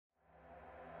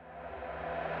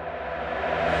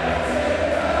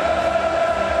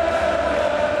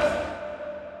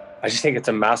I just think it's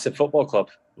a massive football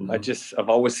club. I've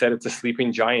always said it's a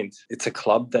sleeping giant. It's a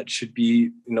club that should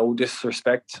be, no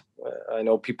disrespect. I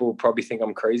know people probably think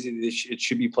I'm crazy. It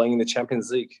should be playing in the Champions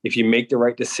League. If you make the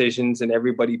right decisions and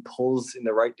everybody pulls in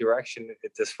the right direction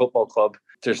at this football club,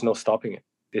 there's no stopping it.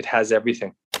 It has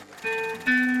everything.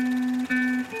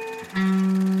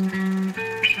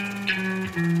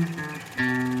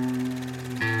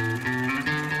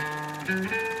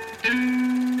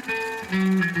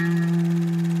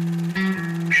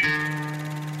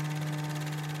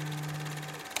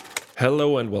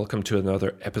 Hello and welcome to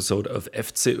another episode of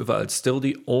Effzeh Üvverall, still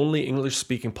the only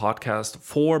English-speaking podcast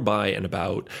for, by, and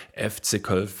about FC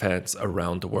Köln fans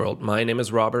around the world. My name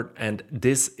is Robert and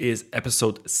this is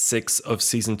episode 6 of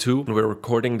season 2. And we're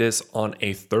recording this on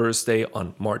a Thursday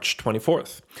on March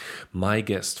 24th. My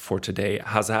guest for today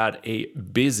has had a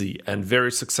busy and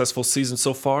very successful season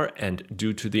so far, and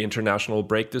due to the international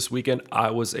break this weekend,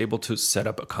 I was able to set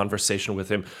up a conversation with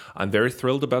him. I'm very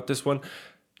thrilled about this one.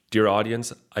 Dear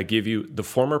audience, I give you the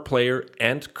former player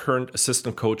and current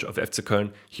assistant coach of FC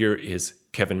Köln. Here is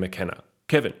Kevin McKenna.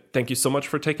 Kevin, thank you so much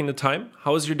for taking the time.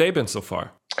 How has your day been so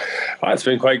far? It's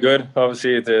been quite good.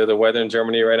 Obviously, the weather in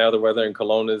Germany right now, the weather in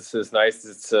Cologne is nice.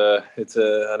 It's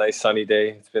a nice sunny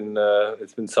day.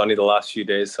 It's been sunny the last few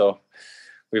days, so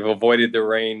we've avoided the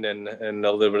rain and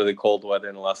a little bit of the cold weather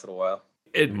in the last little while.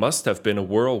 It must have been a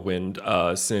whirlwind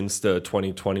since the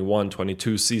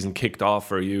 2021-22 season kicked off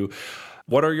for you.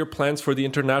 What are your plans for the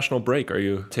international break? Are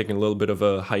you taking a little bit of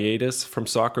a hiatus from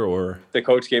soccer, or? The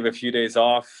coach gave a few days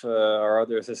off. Our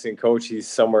other assistant coach, he's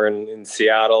somewhere in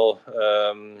Seattle.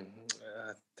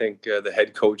 I think the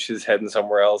head coach is heading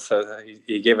somewhere else.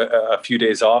 He gave a few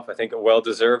days off. I think a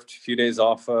well-deserved few days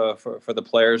off for the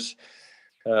players.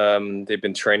 They've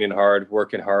been training hard,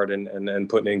 working hard, and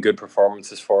putting in good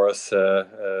performances for us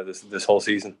this whole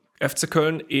season. FC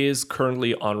Köln is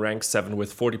currently on rank 7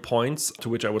 with 40 points, to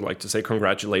which I would like to say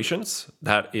congratulations.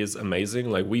 That is amazing.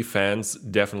 Like, we fans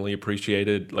definitely appreciate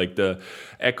it. Like, the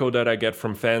echo that I get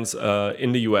from fans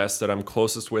in the US that I'm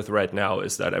closest with right now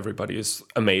is that everybody is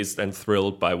amazed and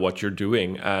thrilled by what you're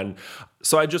doing. And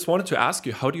so I just wanted to ask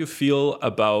you, how do you feel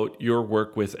about your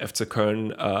work with FC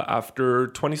Köln after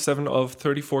 27 of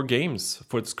 34 games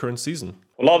for this current season?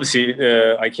 Well, obviously,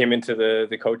 I came into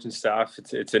the coaching staff.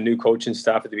 It's a new coaching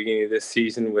staff at the beginning of this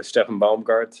season with Stefan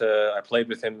Baumgart. I played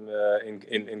with him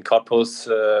in Cottbus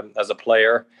as a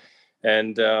player,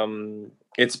 and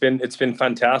it's been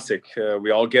fantastic.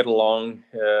 We all get along.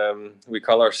 We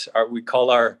call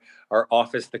our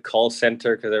office the call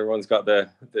center because everyone's got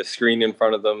the screen in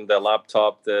front of them, the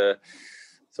laptop,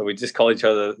 so we just call each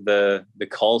other the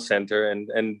call center,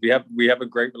 and we have a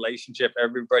great relationship.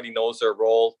 Everybody knows their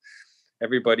role.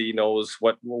 Everybody knows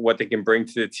what they can bring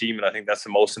to the team, and I think that's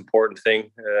the most important thing.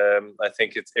 I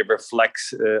think it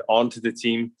reflects onto the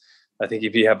team. I think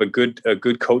if you have a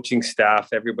good coaching staff,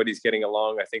 everybody's getting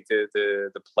along. I think the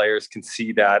players can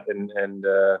see that, and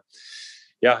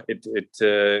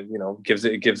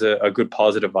it gives a good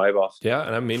positive vibe off. Yeah,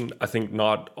 and I mean, I think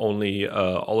not only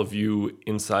all of you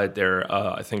inside there,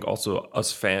 I think also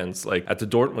us fans, like at the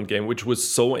Dortmund game, which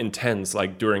was so intense,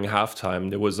 like during halftime,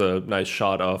 there was a nice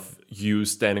shot of you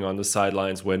standing on the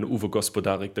sidelines when Uwe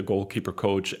Gospodarik, the goalkeeper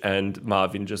coach, and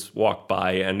Marvin just walked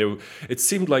by, and it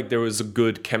seemed like there was a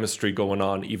good chemistry going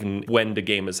on even when the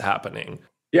game is happening.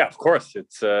 Yeah, of course.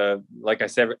 It's like I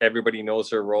said, everybody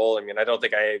knows their role. I mean, I don't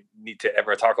think I need to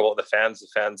ever talk about the fans.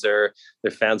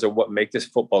 The fans are what make this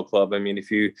football club. I mean, if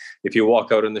you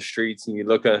walk out in the streets and you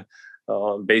look at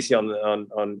basically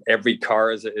on every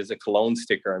car is a Cologne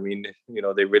sticker. I mean,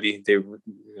 they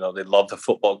love the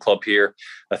football club here.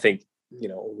 I think,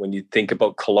 when you think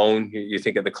about Cologne, you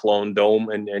think of the Cologne Dome,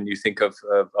 and you think of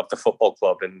the football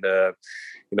club, and I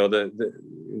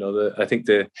think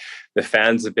the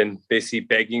fans have been basically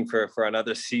begging for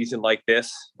another season like this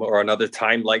or another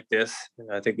time like this.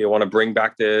 I think they want to bring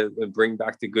back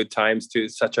the good times to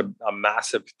such a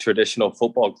massive traditional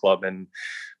football club. And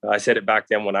I said it back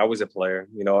then when I was a player.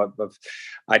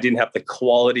 I didn't have the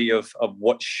quality of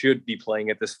what should be playing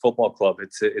at this football club.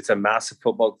 It's a massive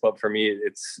football club for me.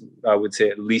 It's, I would say,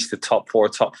 at least the top 4,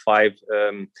 top 5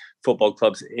 football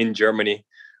clubs in Germany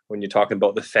when you're talking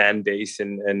about the fan base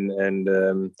and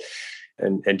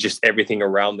and just everything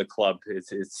around the club.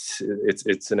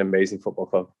 It's an amazing football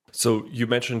club. So you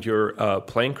mentioned your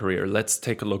playing career. Let's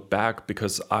take a look back,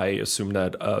 because I assume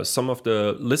that some of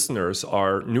the listeners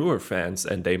are newer fans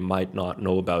and they might not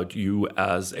know about you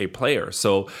as a player.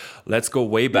 So let's go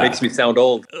way back. It makes me sound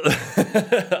old.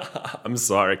 I'm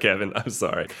sorry, Kevin. I'm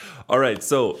sorry. All right.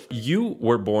 So you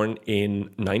were born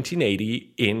in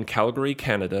 1980 in Calgary,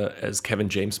 Canada, as Kevin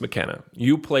James McKenna.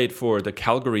 You played for the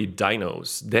Calgary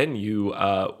Dinos. Then you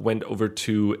went over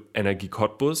to Energie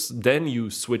Cottbus. Then you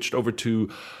switched over to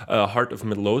Heart of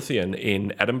Midlothian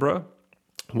in Edinburgh,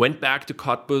 went back to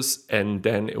Cottbus, and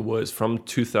then it was from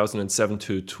 2007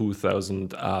 to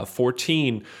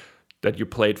 2014 that you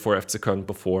played for Effzeh Köln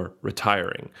before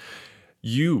retiring.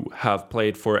 You have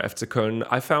played for Effzeh Köln.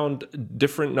 I found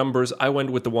different numbers. I went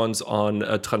with the ones on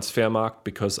Transfermarkt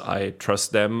because I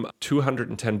trust them.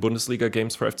 210 Bundesliga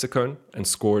games for Effzeh Köln and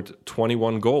scored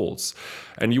 21 goals.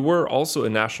 And you were also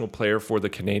a national player for the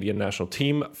Canadian national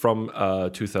team from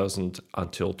 2000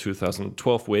 until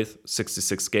 2012 with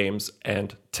 66 games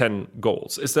and 10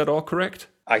 goals. Is that all correct?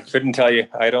 I couldn't tell you.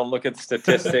 I don't look at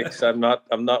statistics. I'm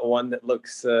not one that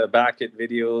looks back at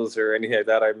videos or anything like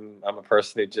that. I'm a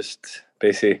person who just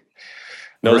basically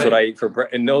knows what I eat for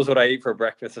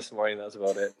breakfast this morning. That's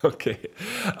about it. Okay.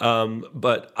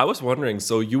 But I was wondering,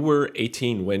 so you were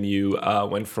 18 when you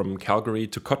went from Calgary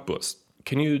to Cottbus.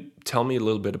 Can you tell me a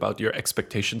little bit about your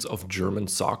expectations of German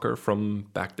soccer from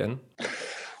back then?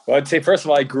 Well, I'd say first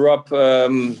of all, I grew up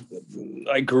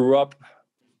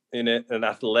in an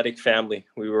athletic family.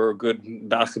 We were good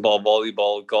basketball,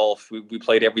 volleyball, golf. We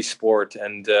played every sport,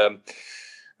 and I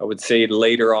would say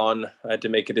later on I had to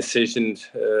make a decision,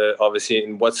 obviously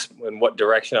in what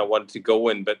direction I wanted to go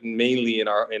in. But mainly in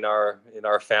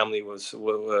our family was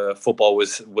football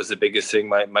was the biggest thing.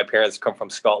 My parents come from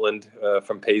Scotland,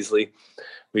 from Paisley.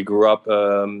 We grew up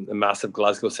massive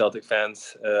Glasgow Celtic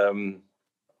fans, and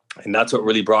that's what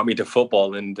really brought me to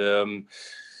football. And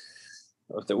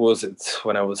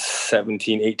when I was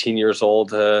 17, 18 years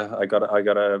old, I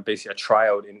got basically a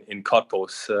tryout in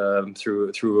Cottbus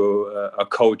through a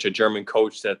coach, a German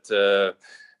coach that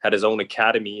had his own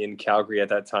academy in Calgary at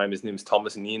that time. His name was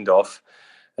Thomas Niendorf.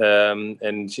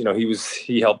 And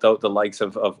he helped out the likes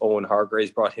of Owen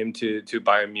Hargreaves, brought him to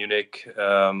Bayern Munich,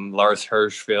 Lars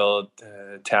Hirschfeld,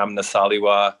 Tam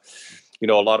Nasaliwa,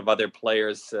 a lot of other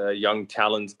players, young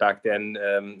talents back then,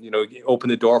 opened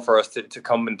the door for us to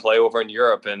come and play over in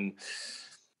Europe. And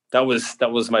that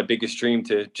was my biggest dream,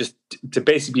 to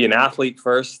basically be an athlete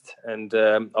first. And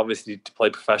obviously to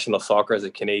play professional soccer as a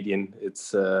Canadian,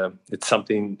 it's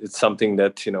something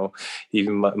that,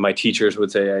 even my teachers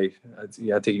would say, I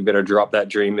think you better drop that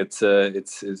dream. It's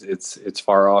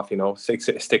far off,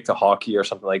 stick to hockey or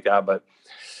something like that. But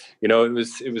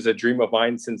it was a dream of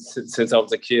mine since I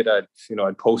was a kid. I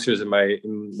had posters in my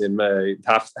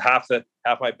half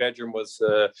my bedroom was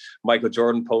Michael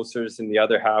Jordan posters, and the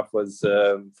other half was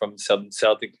from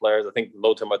Celtic players. I think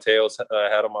Lothar Matthäus I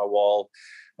had on my wall,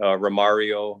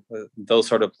 Romario, those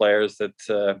sort of players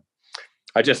that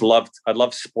I just loved. I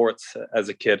loved sports as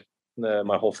a kid.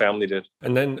 My whole family did.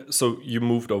 And then, so you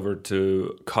moved over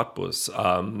to Cottbus.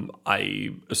 I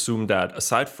assume that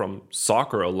aside from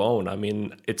soccer alone, I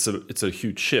mean, it's a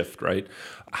huge shift, right?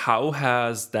 How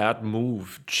has that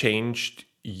move changed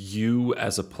you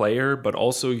as a player, but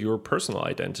also your personal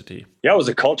identity? Yeah, it was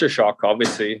a culture shock.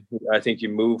 Obviously, I think you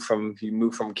move from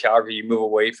Calgary, you move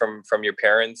away from your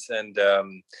parents, and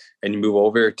you move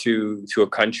over to a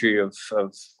country of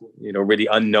really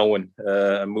unknown.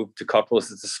 I moved to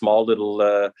Cottbus. It's a small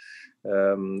little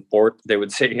port, they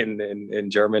would say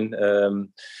in German.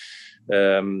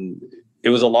 It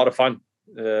was a lot of fun.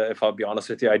 If I'll be honest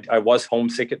with you, I was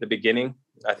homesick at the beginning.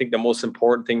 I think the most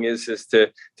important thing is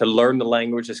to learn the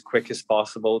language as quick as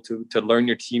possible, to learn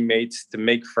your teammates, to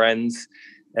make friends.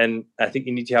 And I think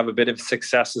you need to have a bit of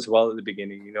success as well at the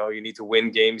beginning. You need to win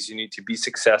games. You need to be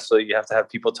successful. You have to have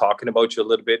people talking about you a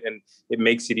little bit, and it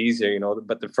makes it easier,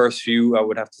 But the first few, I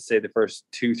would have to say the first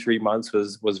 2-3 months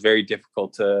was very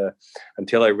difficult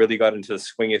until I really got into the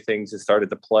swing of things and started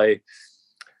to play.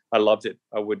 I loved it.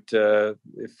 I would,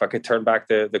 if I could turn back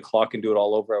the clock and do it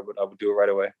all over, I would do it right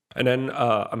away. And then,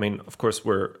 of course,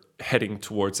 we're heading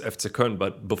towards Effzeh Köln,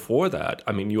 but before that,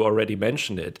 you already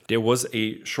mentioned it. There was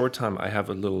a short time. I have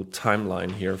a little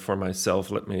timeline here for myself.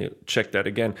 Let me check that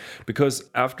again. Because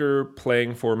after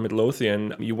playing for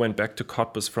Midlothian, you went back to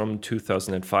Cottbus from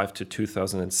 2005 to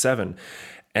 2007.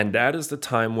 And that is the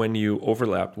time when you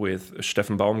overlapped with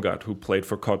Steffen Baumgart, who played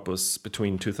for Cottbus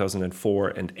between 2004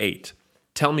 and 2008.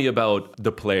 Tell me about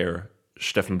the player,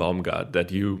 Steffen Baumgart,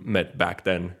 that you met back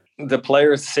then. the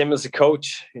player is same as a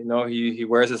coach. He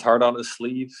wears his heart on his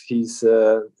sleeve. He's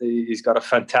got a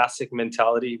fantastic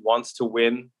mentality, wants to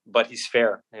win, but he's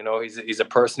fair. He's a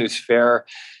person who's fair.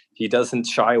 He doesn't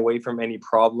shy away from any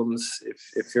problems.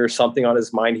 If there's something on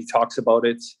his mind, he talks about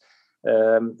it.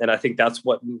 And I think that's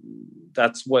what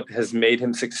has made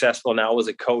him successful now as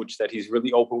a coach, that he's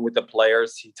really open with the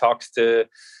players. He talks to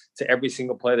every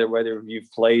single player, whether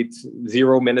you've played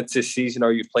 0 minutes this season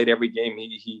or you've played every game.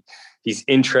 He's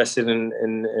interested in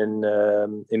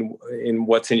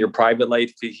what's in your private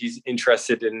life. He's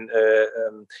interested in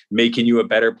making you a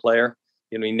better player.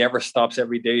 He never stops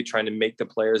every day trying to make the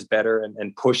players better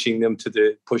and pushing them to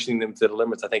the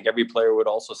limits. I think every player would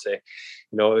also say,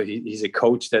 he's a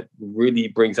coach that really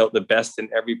brings out the best in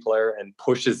every player and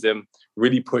pushes them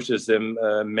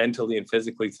mentally and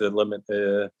physically to the limit.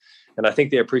 And I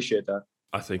think they appreciate that.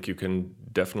 I think you can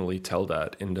definitely tell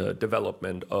that in the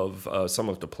development of some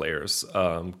of the players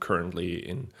currently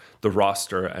in the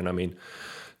roster. And I mean,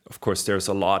 of course, there's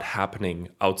a lot happening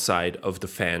outside of the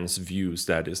fans' views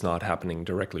that is not happening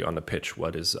directly on the pitch,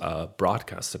 what is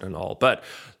broadcasted and all. But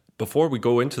before we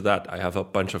go into that, I have a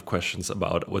bunch of questions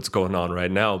about what's going on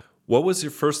right now. What was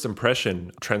your first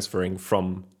impression transferring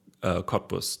from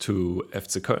Cottbus to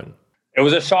FC Köln? It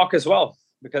was a shock as well,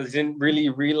 because I didn't really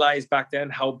realize back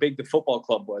then how big the football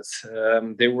club was.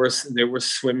 They were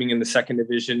swimming in the second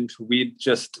division.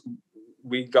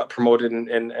 We got promoted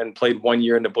and played 1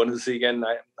 year in the Bundesliga. And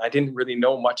I didn't really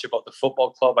know much about the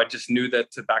football club. I just knew that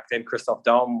back then Christoph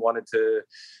Daum wanted to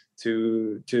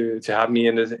have me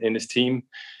in his team.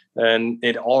 And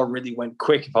it all really went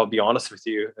quick, if I'll be honest with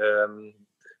you.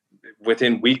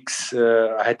 Within weeks,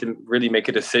 I had to really make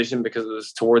a decision, because it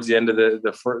was towards the end of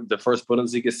the first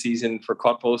Bundesliga season for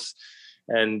Cottbus.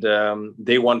 And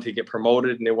they wanted to get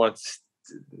promoted, and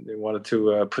they wanted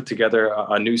to put together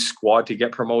a new squad to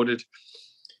get promoted.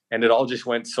 And it all just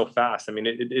went so fast. I mean,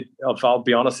 if I'll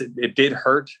be honest, it did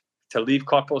hurt to leave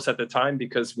Cottbus at the time,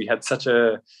 because we had such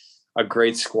a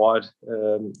great squad,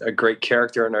 a great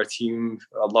character in our team.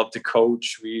 I loved the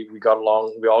coach. We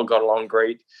all got along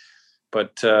great.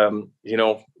 But,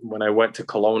 when I went to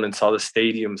Cologne and saw the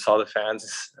stadium, saw the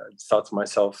fans, I thought to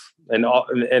myself, and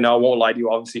I won't lie to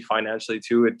you, obviously financially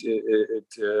too,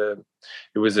 it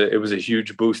was a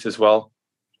huge boost as well.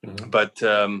 Mm-hmm. But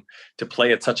to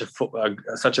play at such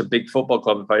a big football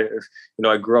club,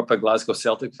 I grew up a Glasgow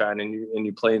Celtic fan, and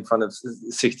you play in front of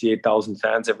 68,000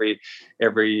 fans every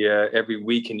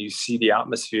week, and you see the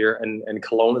atmosphere, and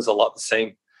Cologne is a lot the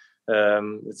same.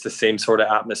 It's the same sort of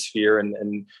atmosphere,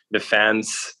 and the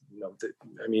fans.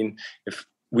 If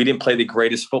we didn't play the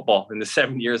greatest football in the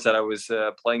 7 years that I was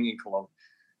playing in Cologne,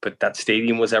 but that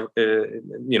stadium was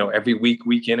every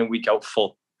week in and week out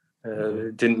full.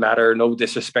 It didn't matter. No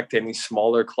disrespect to any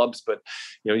smaller clubs, but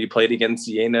you played against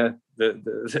Jena.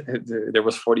 There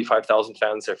was 45,000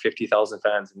 fans or 50,000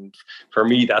 fans, and for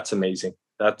me, that's amazing.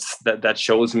 That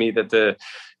shows me that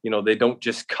they don't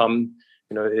just come.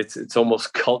 It's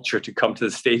almost culture to come to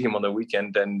the stadium on the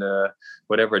weekend and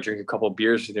drink a couple of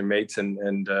beers with your mates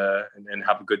and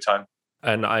have a good time.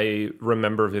 And I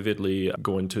remember vividly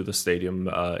going to the stadium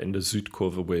in the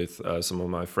Südkurve with some of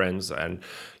my friends. And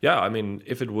yeah, I mean,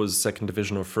 if it was second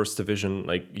division or first division,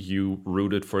 like, you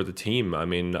rooted for the team. I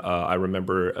mean, I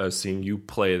remember seeing you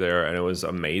play there, and it was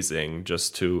amazing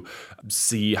just to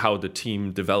see how the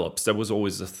team develops. That was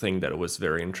always a thing that I was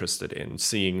very interested in,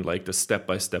 seeing like the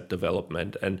step-by-step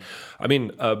development. And I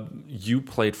mean, you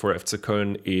played for FC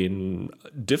Köln in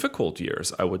difficult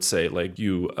years, I would say. Like,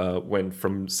 you went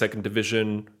from second division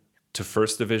to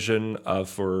first division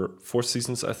for 4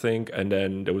 seasons, I think, and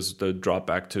then there was the drop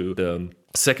back to the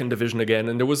second division again,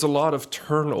 and there was a lot of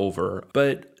turnover,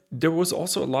 but there was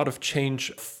also a lot of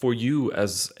change for you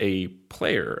as a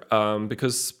player,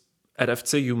 because at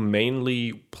FC you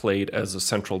mainly played as a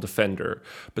central defender,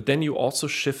 but then you also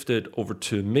shifted over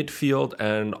to midfield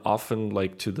and often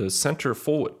like to the center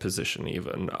forward position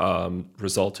even,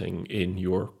 resulting in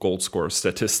your goal scorer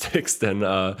statistics then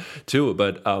too.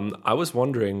 But I was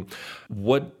wondering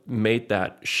what made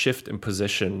that shift in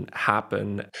position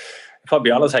happen. If I'll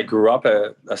be honest, I grew up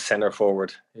a center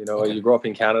forward. Okay. You grow up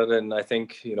in Canada, and I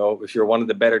think, if you're one of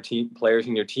the better team players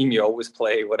in your team, you always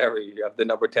play whatever. You have the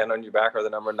number 10 on your back or the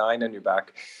number 9 on your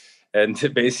back. And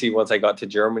basically, once I got to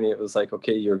Germany, it was like,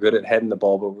 okay, you're good at heading the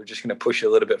ball, but we're just going to push you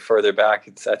a little bit further back.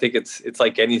 I think it's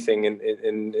like anything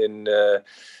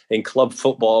in club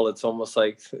football. It's almost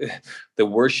like the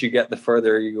worse you get, the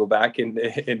further you go back in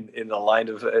the line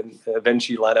of, and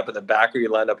eventually you line up at the back or you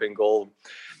line up in goal.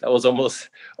 That was almost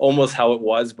how it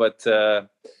was. But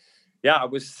Yeah,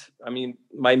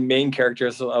 my main character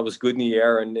is I was good in the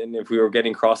air, and if we were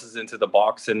getting crosses into the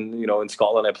box, and in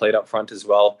Scotland I played up front as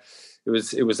well.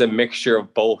 It was a mixture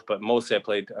of both, but mostly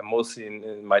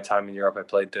in my time in Europe I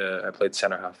played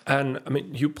center half. And I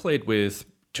mean, you played with,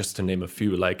 just to name a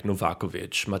few, like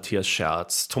Novakovic, Matthias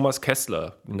Scherz, Thomas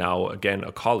Kessler, now again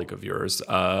a colleague of yours,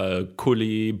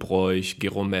 Kully, Broich,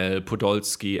 Giromel,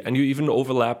 Podolski, and you even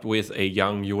overlapped with a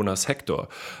young Jonas Hector.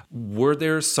 Were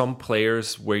there some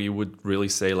players where you would really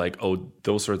say like, oh,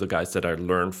 those are the guys that I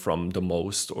learned from the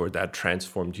most, or that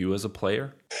transformed you as a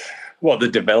player? Well, the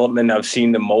development I've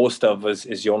seen the most of is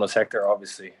Jonas Hector,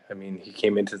 obviously. I mean, he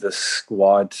came into the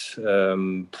squad,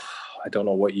 I don't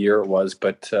know what year it was,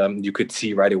 but you could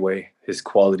see right away his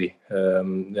quality.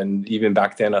 And even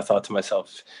back then, I thought to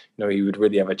myself, he would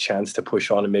really have a chance to push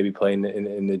on and maybe play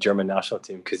in the German national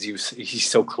team, because he's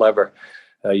so clever.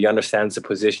 He understands the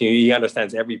position. He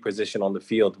understands every position on the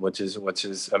field, which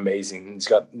is amazing. He's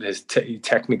got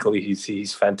technically,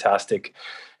 he's fantastic,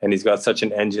 and he's got such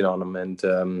an engine on him.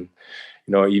 And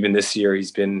even this year,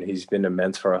 he's been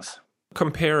immense for us.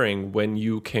 Comparing when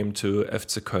you came to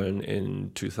Effzeh Köln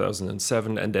in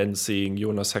 2007 and then seeing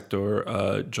Jonas Hector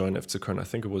join Effzeh Köln, I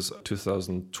think it was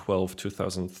 2012,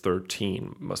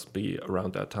 2013, must be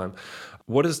around that time.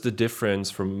 What is the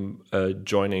difference from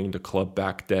joining the club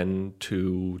back then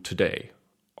to today?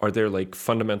 Are there like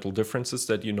fundamental differences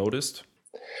that you noticed?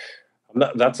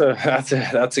 That's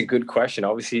a good question.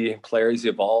 Obviously, players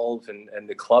evolve and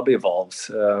the club evolves.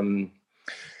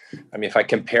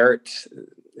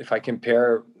 If I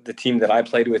compare the team that I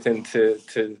played with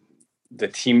to the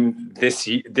team this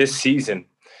season,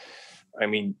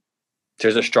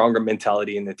 there's a stronger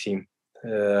mentality in the team.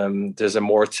 There's a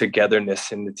more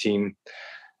togetherness in the team.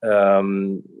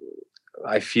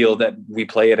 I feel that we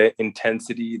play at an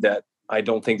intensity that I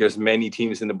don't think there's many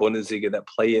teams in the Bundesliga that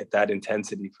play at that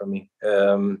intensity for me.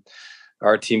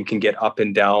 Our team can get up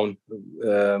and down.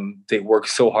 They work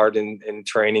so hard in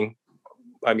training.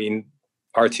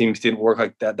 Our teams didn't work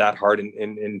like that hard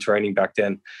in training back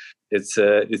then. It's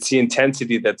the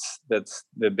intensity that's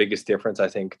the biggest difference. I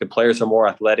think the players are more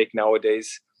athletic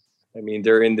nowadays.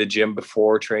 They're in the gym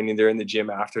before training. They're in the gym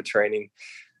after training.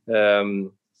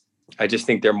 I just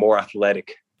think they're more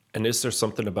athletic. And is there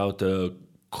something about the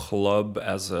club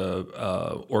as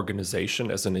a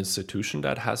organization, as an institution,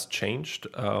 that has changed?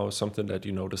 Something that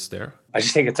you noticed there? I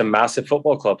just think it's a massive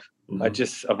football club.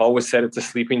 Mm-hmm. I've always said it's a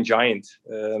sleeping giant.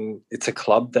 It's a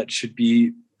club that should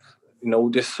be, no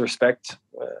disrespect,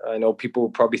 I know people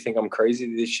probably think I'm crazy,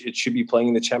 it should be playing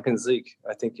in the Champions League.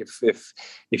 I think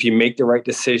if you make the right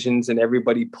decisions and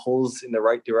everybody pulls in the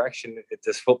right direction at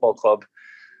this football club,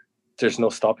 there's no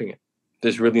stopping it.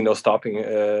 There's really no stopping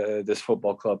this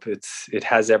football club. It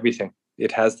has everything.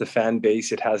 It has the fan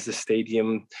base. It has the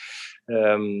stadium.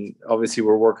 Obviously,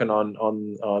 we're working on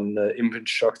the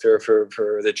infrastructure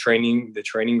for the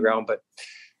training ground. But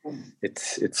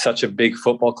it's such a big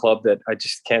football club that I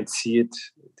just can't see it.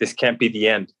 This can't be the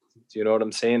end. Do you know what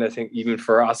I'm saying? I think even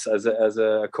for us as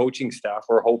a coaching staff,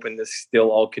 we're hoping this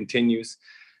still all continues,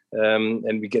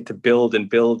 and we get to build and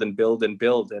build and build and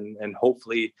build, and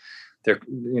hopefully.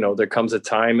 There comes a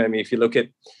time. If you look at,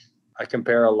 I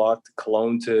compare a lot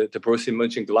Cologne to Borussia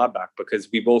Mönchengladbach, because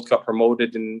we both got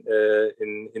promoted in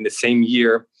the same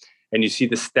year, and you see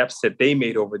the steps that they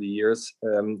made over the years,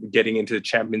 getting into the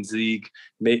Champions League,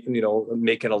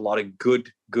 making a lot of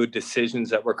good decisions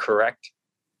that were correct,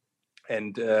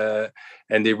 and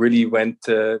they really went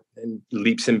in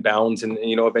leaps and bounds, and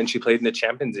eventually played in the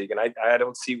Champions League. And I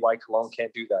don't see why Cologne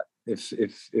can't do that.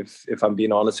 If I'm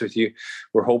being honest with you,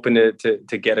 we're hoping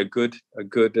to get a good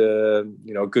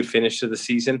finish to the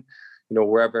season.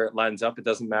 Wherever it lands up, it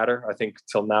doesn't matter. I think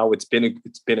till now it's been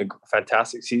a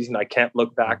fantastic season. I can't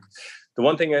look back. The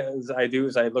one thing I do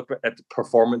is I look at the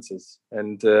performances,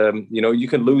 and you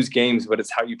can lose games, but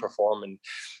it's how you perform. And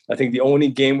I think the only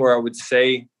game where I would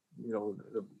say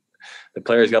the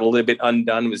players got a little bit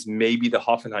undone was maybe the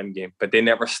Hoffenheim game, but they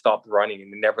never stopped running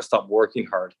and they never stopped working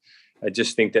hard. I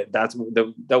just think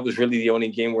that was really the only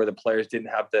game where the players didn't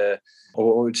have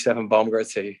what would Stefan Baumgart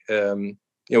say?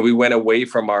 We went away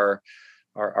from our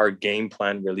game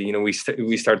plan, really.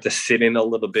 We started to sit in a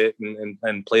little bit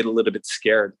and played a little bit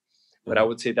scared. But I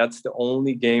would say that's the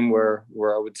only game where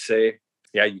I would say,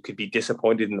 yeah, you could be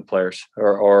disappointed in the players,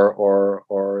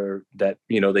 or that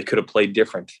they could have played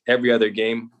different. Every other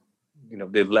game,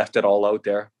 they left it all out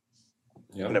there,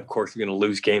 and of course we're going to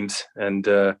lose games. And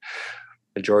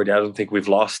majority, I don't think we've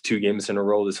lost 2 games in a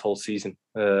row this whole season,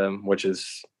 which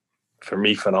is for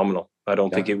me phenomenal. I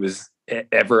don't think it was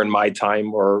ever in my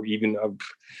time, or even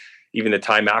even the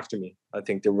time after me. I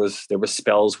think there was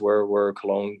spells where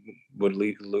Cologne would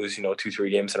lose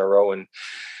 2-3 games in a row, and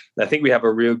I think we have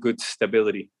a real good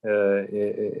stability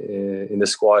in the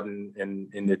squad and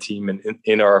in the team and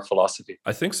in our philosophy.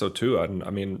 I think so too. And I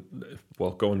mean,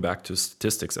 well, going back to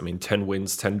statistics, I mean, 10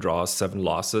 wins, 10 draws, 7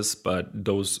 losses, but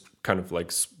those kind of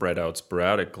like spread out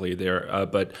sporadically there.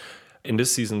 But in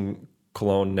this season,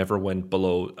 Cologne never went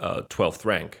below 12th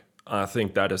rank. I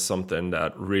think that is something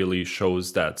that really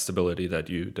shows that stability that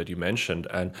you mentioned.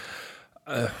 And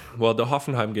well, the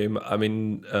Hoffenheim game, I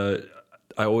mean,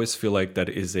 I always feel like that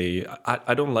is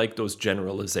I don't like those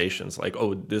generalizations, like,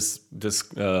 oh, this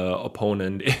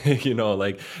opponent,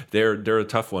 like they're a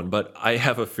tough one. But I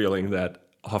have a feeling that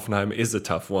Hoffenheim is a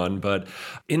tough one. But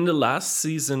in the last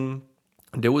season,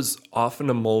 there was often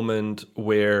a moment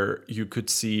where you could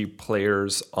see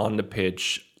players on the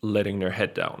pitch letting their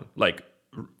head down, like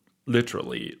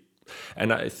literally.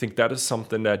 And I think that is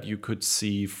something that you could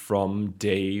see from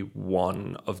day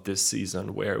one of this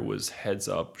season, where it was heads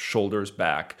up, shoulders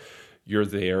back. You're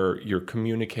there, you're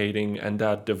communicating, and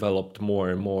that developed more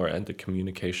and more. And the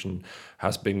communication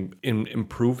has been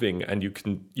improving, and you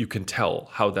can tell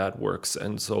how that works.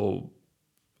 And so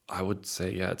I would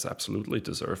say, yeah, it's absolutely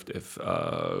deserved if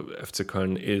FC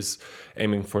Köln is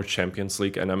aiming for Champions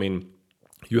League. And I mean,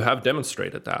 you have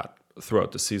demonstrated that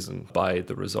throughout the season by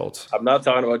the results. I'm not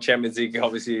talking about Champions League,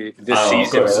 obviously, this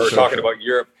season. We're talking about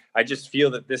Europe. I just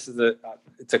feel that this is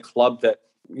it's a club that,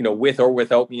 with or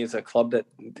without me, is a club that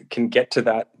can get to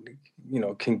that,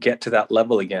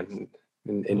 level again,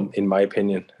 in my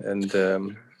opinion. And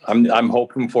I'm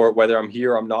hoping for it, whether I'm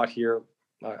here or I'm not here.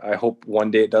 I hope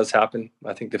one day it does happen.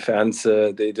 I think the fans,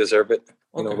 they deserve it.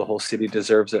 Okay. The whole city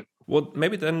deserves it. Well,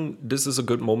 maybe then this is a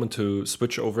good moment to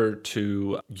switch over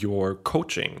to your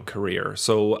coaching career.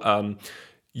 So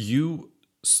you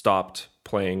stopped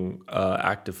playing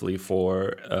actively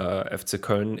for FC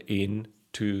Köln in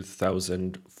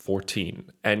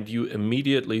 2014, and you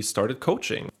immediately started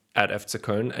coaching at FC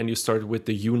Köln, and you started with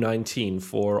the U19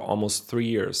 for almost 3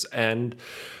 years. And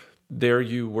there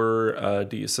you were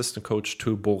the assistant coach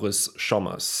to Boris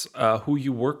Schommers, who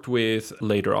you worked with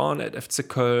later on at FC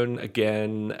Köln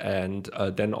again, and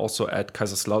then also at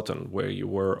Kaiserslautern, where you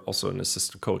were also an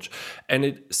assistant coach. And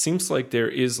it seems like there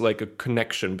is like a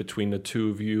connection between the two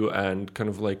of you, and kind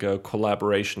of like a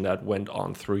collaboration that went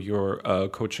on through your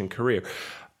coaching career.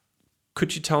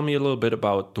 Could you tell me a little bit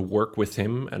about the work with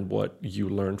him and what you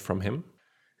learned from him?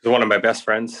 He's one of my best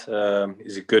friends.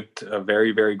 He's a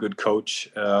very, very good coach.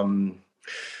 When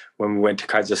we went to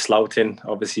Kaiserslautern,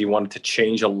 obviously he wanted to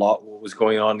change a lot what was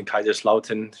going on in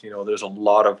Kaiserslautern. There's a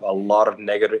lot of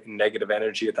negative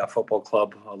energy at that football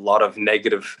club, a lot of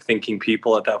negative thinking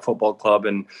people at that football club,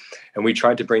 and we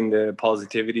tried to bring the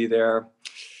positivity there.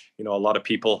 A lot of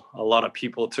people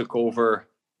took over.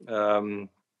 In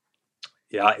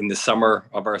the summer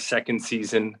of our second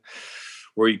season,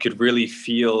 where you could really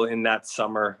feel in that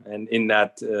summer and in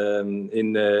that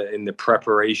in the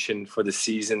preparation for the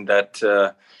season that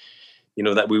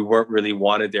that we weren't really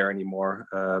wanted there anymore.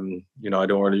 I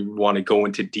don't really want to go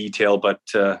into detail, but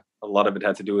a lot of it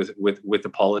had to do with the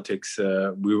politics.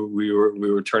 We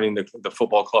were turning the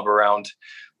football club around.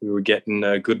 We were getting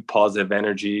good positive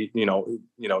energy.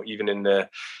 Even the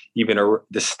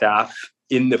staff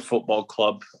in the football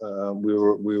club, we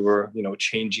were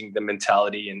changing the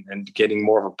mentality and getting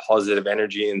more of a positive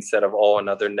energy instead of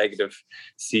another negative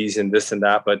season, this and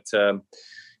that. But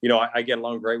I get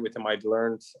along great with him. I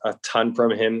learned a ton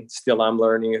from him. Still, I'm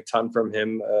learning a ton from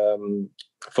him,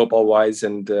 football wise.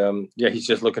 And he's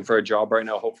just looking for a job right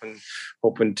now, hoping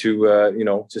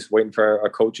to just waiting for a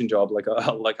coaching job, like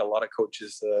a lot of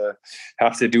coaches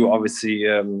have to do, obviously,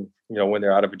 when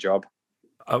they're out of a job.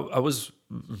 I was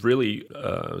really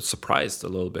surprised a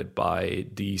little bit by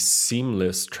the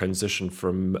seamless transition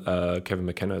from Kevin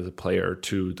McKenna, the player,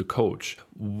 to the coach.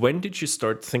 When did you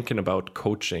start thinking about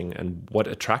coaching, and what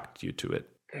attracted you to it?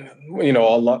 A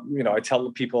lot. I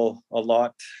tell people a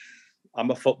lot.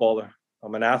 I'm a footballer.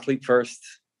 I'm an athlete first.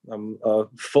 I'm a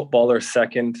footballer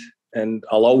second, and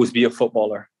I'll always be a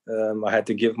footballer. I had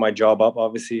to give my job up,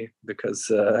 obviously, because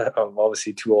I'm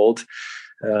obviously too old.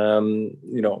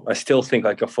 I still think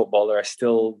like a footballer. I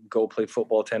still go play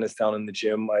football, tennis down in the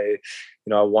gym. I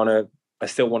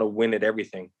still want to win at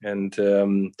everything. And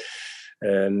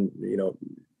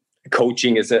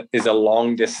coaching is a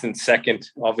long distance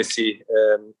second, obviously,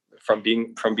 from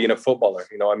being a footballer.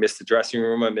 I miss the dressing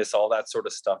room. I miss all that sort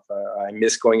of stuff. I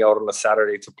miss going out on a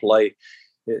Saturday to play.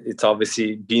 It's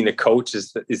obviously being a coach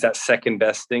is that second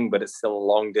best thing, but it's still a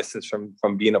long distance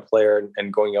from being a player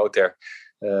and going out there.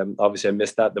 Obviously, I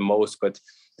missed that the most, but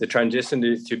the transition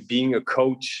to being a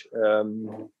coach,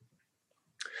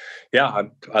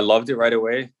 I loved it right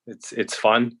away. It's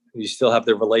fun. You still have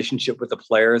the relationship with the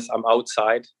players. I'm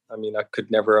outside. I mean, I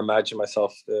could never imagine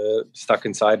myself stuck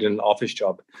inside in an office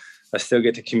job. I still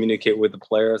get to communicate with the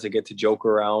players. I get to joke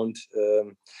around.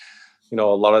 A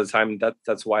lot of the time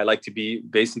that's why I like to be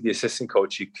basically the assistant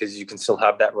coach, because you can still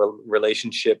have that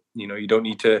relationship. You don't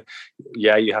need to,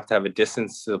 you have to have a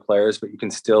distance to the players, but you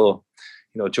can still,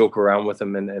 joke around with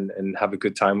them and have a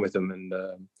good time with them. And,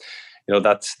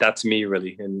 that's me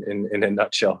really in a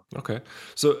nutshell. Okay.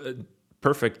 So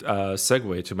perfect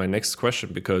segue to my next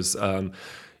question, because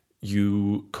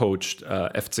you coached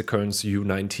FC Köln's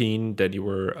U19, then you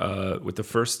were with the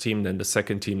first team, then the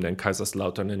second team, then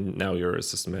Kaiserslautern, and now you're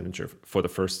assistant manager for the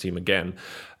first team again.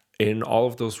 In all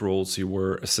of those roles, you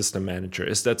were assistant manager.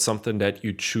 Is that something that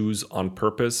you choose on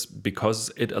purpose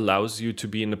because it allows you to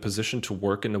be in a position to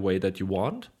work in the way that you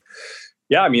want?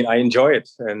 Yeah, I mean, I enjoy it.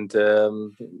 And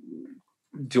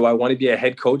do I want to be a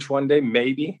head coach one day?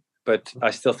 Maybe. But I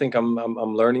still think I'm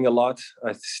learning a lot.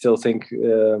 I still think,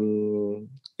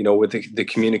 with the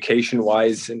communication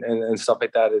wise and stuff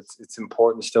like that, it's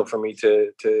important still for me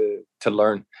to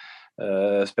learn,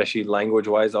 especially language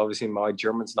wise. Obviously, my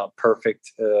German's not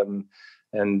perfect,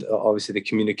 and obviously the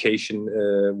communication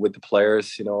with the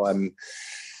players.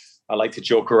 I like to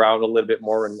joke around a little bit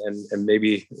more, and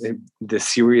maybe the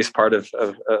serious part of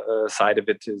side of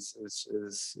it is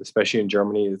especially in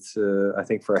Germany. It's I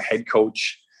think for a head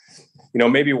coach.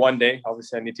 Maybe one day,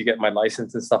 obviously I need to get my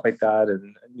license and stuff like that.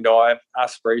 And, I have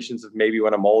aspirations of maybe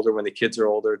when I'm older, when the kids are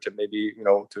older, to maybe,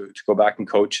 to go back and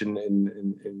coach in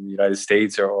the United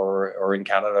States or in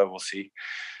Canada. We'll see.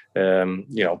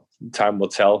 Time will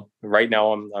tell. Right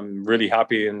now, I'm really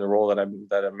happy in the role that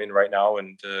I'm in right now.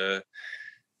 And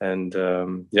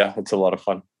it's a lot of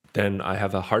fun. Then I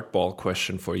have a hardball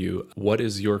question for you. What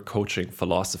is your coaching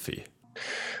philosophy?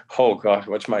 Oh gosh,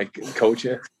 what's my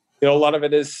coaching? A lot of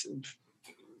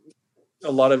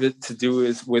it to do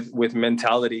is with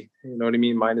mentality. You know what I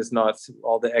mean? Mine is not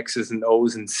all the X's and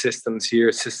O's and systems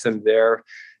here, system there.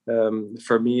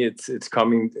 For me, it's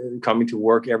coming to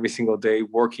work every single day,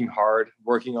 working hard,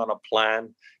 working on a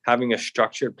plan, having a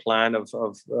structured plan of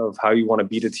how you want to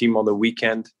beat a team on the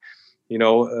weekend.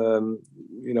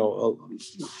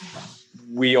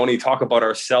 We only talk about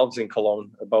ourselves in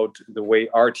Cologne, about the way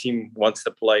our team wants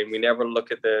to play. We never look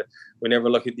at the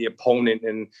opponent,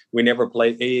 and we never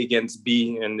play A against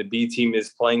B, and the B team is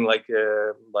playing like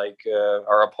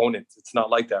our opponent. It's not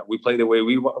like that. We play the way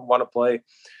we want to play.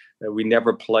 We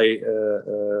never play.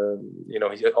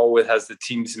 He always has the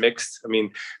teams mixed. I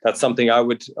mean, that's something I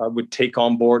would take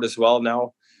on board as well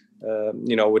now.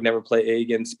 Would never play A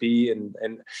against B, and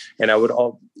I would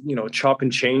chop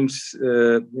and change,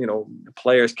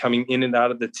 players coming in and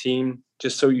out of the team,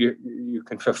 just so you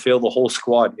can fulfill the whole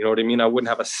squad. You know what I mean? I wouldn't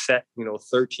have a set,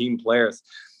 13 players.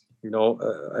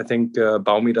 I think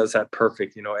Baumi does that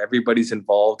perfect. Everybody's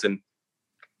involved, and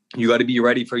you got to be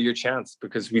ready for your chance,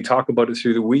 because we talk about it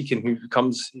through the week, and he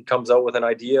comes out with an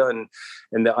idea, and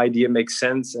the idea makes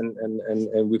sense, and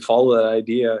we follow that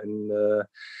idea,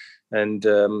 and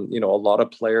a lot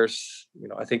of players,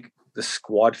 I think the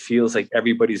squad feels like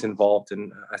everybody's involved.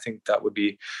 And I think that would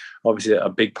be obviously a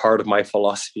big part of my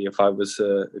philosophy if I was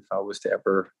to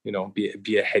ever,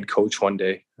 be a head coach one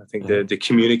day. I think the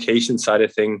communication side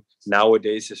of thing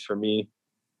nowadays for me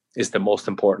is the most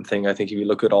important thing. I think if you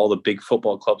look at all the big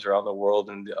football clubs around the world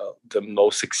and the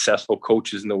most successful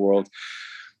coaches in the world,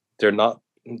 they're not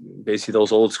basically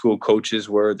those old school coaches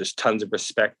where there's tons of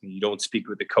respect and you don't speak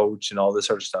with the coach and all this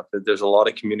sort of stuff. There's a lot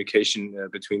of communication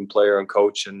between player and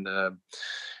coach, and that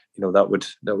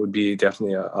would be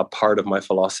definitely a part of my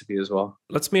philosophy as well.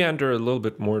 Let's meander a little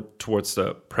bit more towards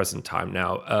the present time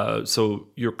now. So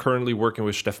you're currently working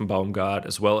with Steffen Baumgart,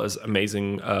 as well as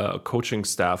amazing coaching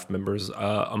staff members,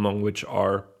 among which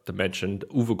are the mentioned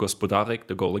Uwe Gospodarek,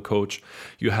 the goalie coach.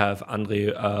 You have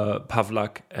André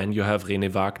Pavlak, and you have René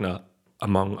Wagner,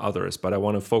 among others. But I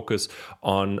want to focus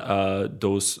on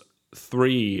those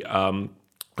three a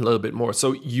little bit more.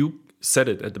 So you said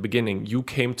it at the beginning, you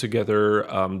came together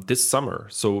this summer.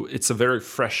 So it's a very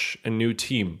fresh and new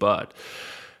team, but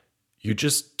you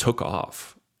just took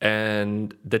off.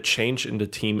 And the change in the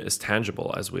team is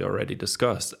tangible, as we already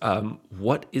discussed.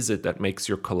 What is it that makes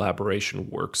your collaboration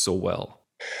work so well?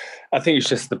 I think it's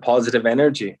just the positive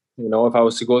energy. If I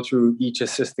was to go through each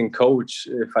assistant coach,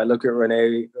 if I look at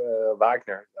René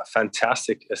Wagner, a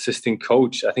fantastic assistant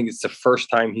coach. I think it's the first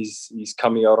time he's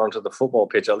coming out onto the football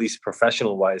pitch, at least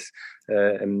professional wise,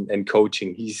 and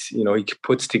coaching. He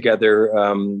puts together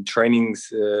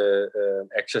trainings,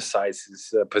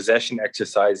 exercises, possession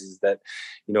exercises that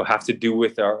have to do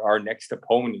with our next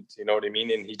opponent. You know what I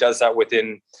mean? And he does that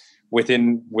within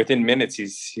minutes.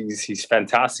 He's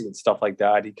fantastic and stuff like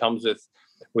that. He comes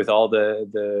with all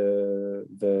the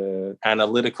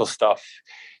analytical stuff.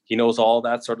 He knows all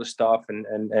that sort of stuff, and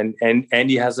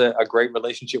he has a great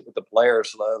relationship with the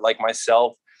players, like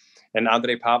myself. And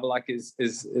Andrej Pavlak is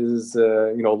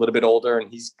a little bit older, and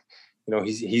he's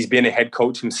been a head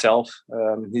coach himself.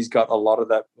 He's got a lot of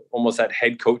that, almost that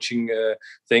head coaching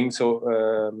thing. So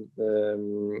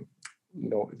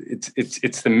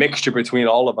it's the mixture between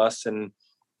all of us. And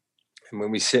when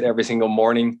we sit every single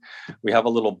morning, we have a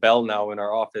little bell now in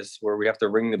our office where we have to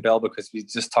ring the bell because we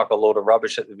just talk a load of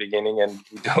rubbish at the beginning, and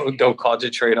we don't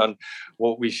concentrate on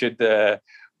what we should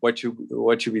what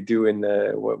should we do in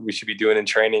what we should be doing in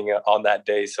training on that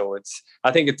day. So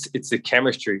I think it's the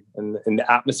chemistry and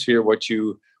the atmosphere what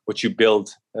you build.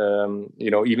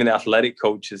 Even athletic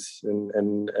coaches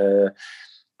and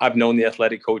I've known the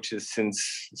athletic coaches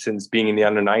since being in the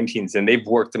under-19s, and they've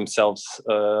worked themselves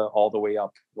all the way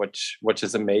up, which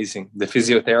is amazing. The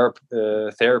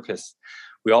physiotherapists,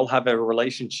 we all have a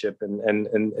relationship, and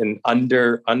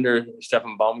under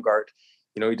Steffen Baumgart,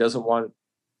 he doesn't want,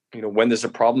 when there's a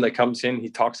problem that comes in, he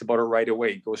talks about it right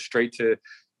away. He goes straight to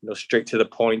the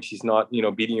point. He's not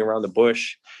beating around the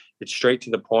bush. It's straight to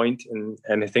the point, and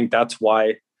I think that's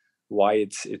why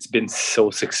it's been so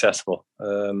successful.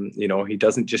 He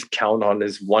doesn't just count on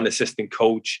his one assistant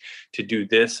coach to do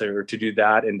this or to do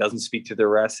that and doesn't speak to the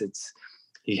rest.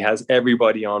 He has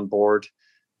everybody on board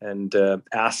and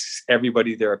asks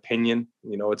everybody their opinion.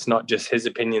 It's not just his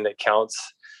opinion that counts.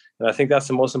 And I think that's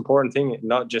the most important thing,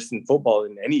 not just in football,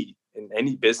 in any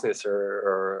business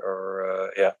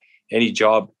or any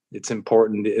job. It's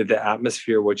important, the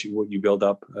atmosphere, what you build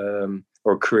up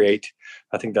or create.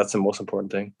 I think that's the most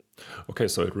important thing. Okay,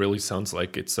 so it really sounds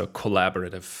like it's a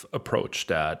collaborative approach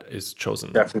that is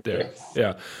chosen. Definitely. There.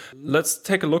 Yeah. Let's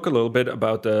take a look a little bit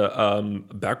about the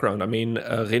background. I mean,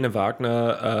 René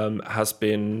Wagner has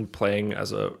been playing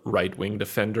as a right-wing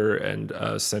defender and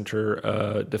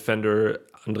center defender.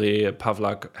 Andrej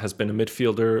Pavlak has been a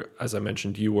midfielder. As I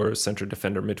mentioned, you were a center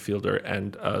defender, midfielder,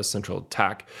 and central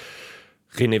attack.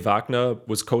 René Wagner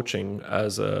was coaching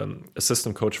as an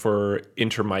assistant coach for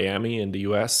Inter Miami in the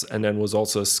US, and then was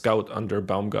also a scout under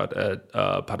Baumgart at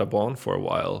Paderborn for a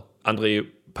while. Andrej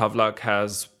Pavlak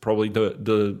has probably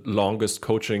the longest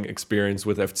coaching experience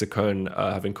with FC Köln,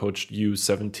 having coached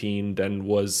U17, then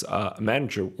was a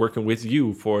manager working with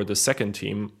you for the second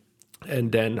team,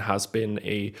 and then has been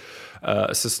a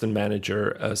assistant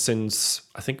manager since,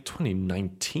 I think,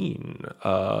 2019.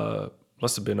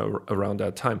 Must have been around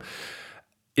that time.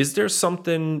 Is there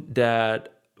something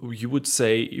that you would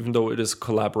say, even though it is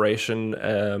collaboration,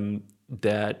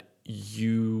 that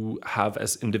you have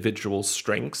as individual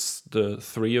strengths, the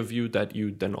three of you, that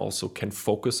you then also can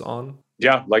focus on?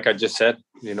 Yeah, like I just said,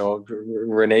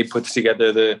 René puts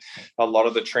together a lot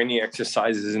of the training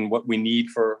exercises and what we need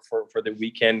for the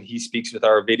weekend. He speaks with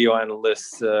our video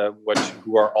analysts,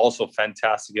 who are also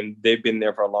fantastic, and they've been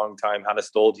there for a long time. Hannes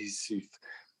Stolt,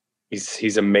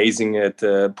 he's amazing at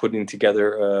putting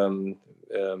together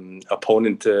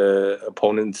opponents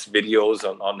videos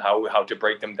on how to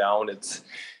break them down. It's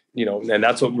and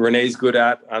that's what René's good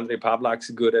at. Andrej Pavlak's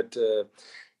good at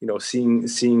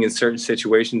seeing in certain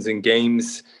situations in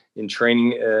games, in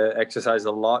training exercise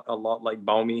a lot like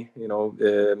Baumi.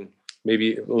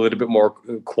 Maybe a little bit more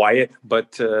quiet,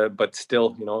 but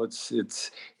still,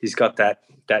 it's he's got that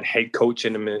head coach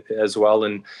in him as well.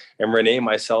 And René and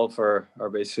myself are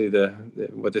basically the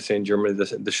what they say in German, the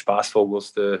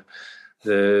Spaßvogels,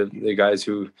 the guys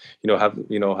who have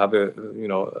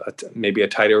maybe a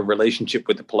tighter relationship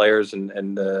with the players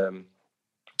and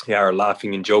are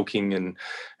laughing and joking and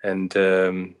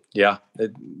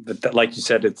like you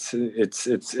said, it's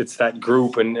that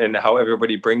group and how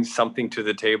everybody brings something to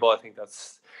the table. I think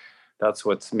that's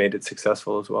what's made it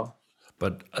successful as well.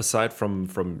 But aside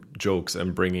from jokes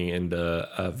and bringing in the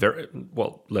very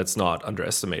well, let's not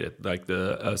underestimate it. Like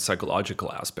the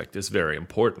psychological aspect is very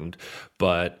important.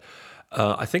 But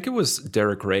I think it was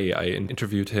Derek Ray. I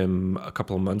interviewed him a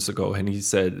couple of months ago, and he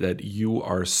said that you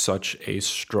are such a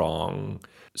strong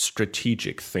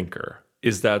strategic thinker.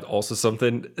 Is that also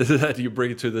something that you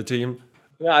bring to the team?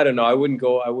 Yeah, I don't know. I wouldn't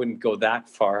go that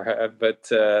far,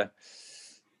 but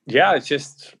it's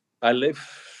just I live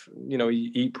you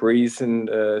eat, breathe,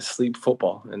 and sleep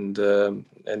football, and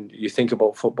you think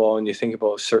about football, and you think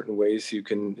about certain ways you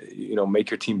can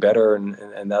make your team better,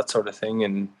 and that sort of thing.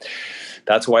 And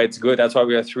that's why it's good. That's why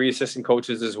we have 3 assistant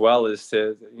coaches as well, is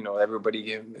to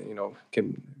everybody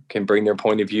can bring their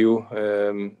point of view,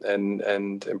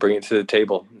 and bring it to the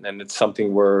table. And it's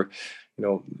something where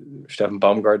Steffen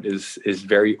Baumgart is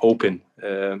very open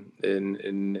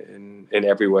in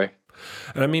every way.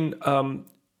 And I mean,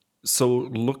 so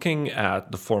looking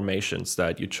at the formations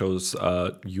that you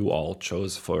all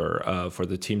chose for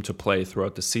the team to play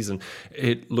throughout the season,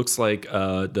 it looks like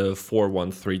the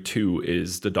 4-1-3-2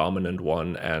 is the dominant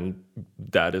one, and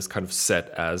that is kind of set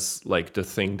as like the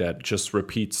thing that just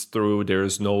repeats through.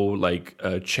 There's no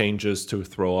changes to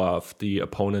throw off the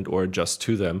opponent or adjust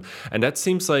to them, and that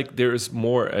seems like there is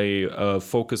more a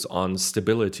focus on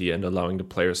stability and allowing the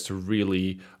players to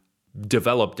really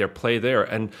develop their play there.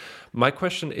 And my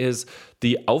question is,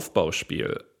 the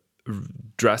Aufbauspiel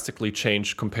drastically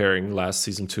changed comparing last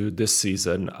season to this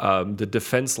season. The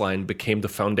defense line became the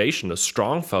foundation, a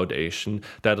strong foundation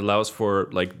that allows for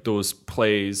those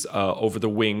plays over the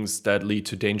wings that lead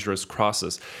to dangerous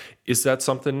crosses. Is that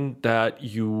something that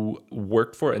you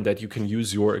worked for and that you can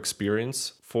use your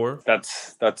experience for?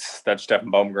 That's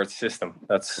Steffen Baumgart's system.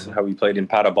 That's how we played in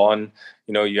Paderborn.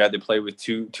 You had to play with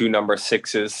two number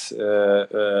 6s,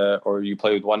 or you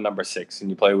play with one number 6, and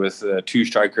you play with 2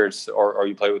 strikers, or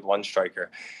you play with 1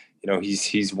 striker.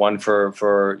 He's one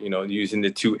for using the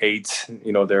 2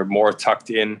 8s. They're more tucked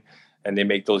in, and they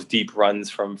make those deep runs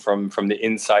from the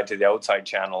inside to the outside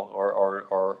channel,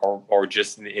 or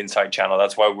just in the inside channel.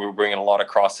 That's why we're bringing a lot of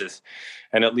crosses,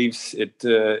 and it leaves a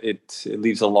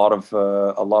lot of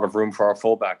room for our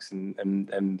fullbacks.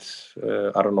 And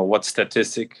I don't know what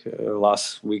statistic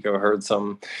last week I heard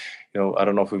some. I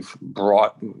don't know if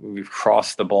we've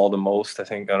crossed the ball the most. I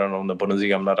don't know, in the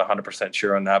Bundesliga, I'm not 100%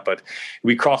 sure on that, but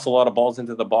we cross a lot of balls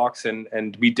into the box,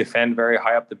 and we defend very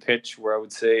high up the pitch, where I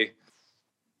would say,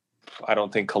 I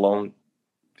don't think Cologne,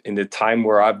 in the time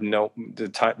where I've known,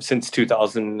 since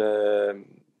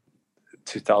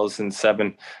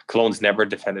 2007, Cologne's never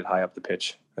defended high up the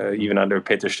pitch. Even under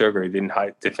Peter Stöger, he didn't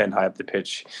defend high up the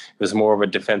pitch. It was more of a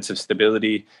defensive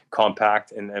stability,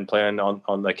 compact, and playing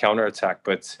on the counter attack.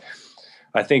 But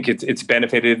I think it's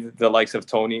benefited the likes of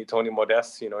Tony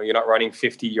Modeste. You're not running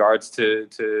 50 yards to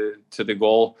the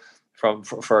goal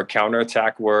for a counter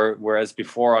attack, whereas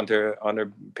before under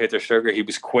Peter Stöger, he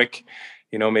was quick.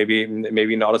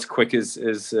 Maybe not as quick as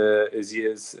he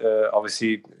is.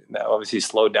 Obviously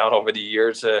slowed down over the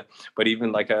years. But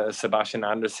even like a Sebastian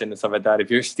Andersen and stuff like that, if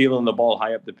you're stealing the ball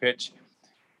high up the pitch,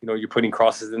 you're putting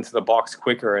crosses into the box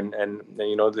quicker, and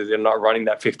they're not running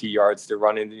that 50 yards. They're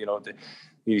running,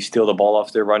 you steal the ball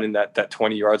off, they're running that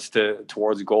 20 yards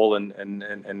towards goal, and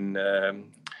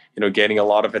getting a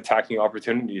lot of attacking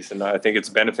opportunities. And I think it's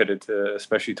benefited,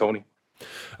 especially Tony.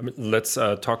 I mean, let's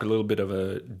talk a little bit of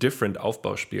a different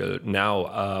Aufbauspiel now.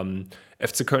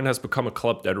 FC Köln has become a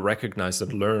club that recognized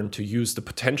and learned to use the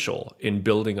potential in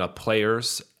building up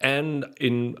players, and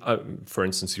in, for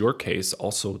instance, your case,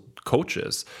 also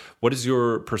coaches. What is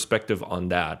your perspective on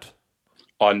that?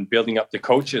 On building up the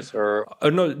coaches, or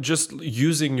no, just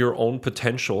using your own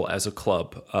potential as a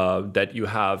club that you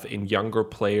have in younger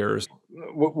players.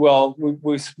 Well,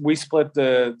 we split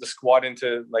the squad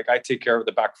into, I take care of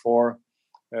the back 4.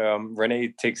 Rene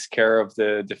takes care of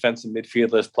the defensive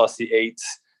midfielders plus the 8s,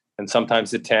 and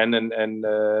sometimes the 10, and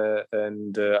Andrei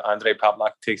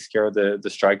Pavlak takes care of the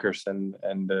strikers and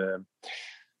the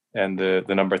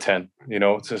number 10.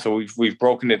 So we've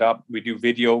broken it up. We do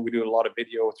video. We do a lot of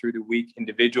video through the week,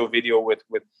 individual video with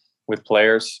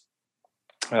players,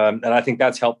 and I think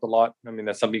that's helped a lot. I mean,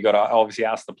 that's something you got to obviously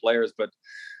ask the players, but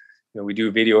we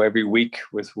do video every week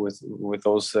with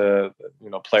those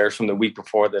players from the week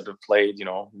before that have played.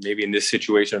 Maybe in this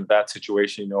situation or that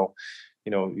situation.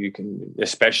 You can,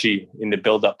 especially in the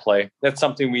build-up play. That's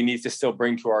something we need to still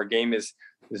bring to our game is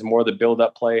more the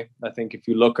build-up play. I think if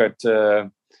you look at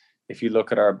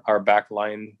our back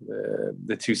line,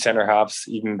 the 2 center halves,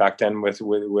 even back then with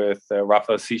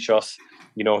Rafael Seixas,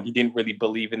 he didn't really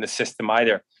believe in the system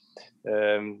either.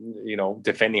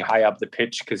 Defending high up the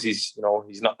pitch, because he's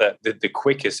not the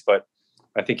quickest, but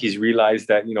I think he's realized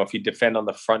that if you defend on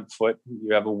the front foot,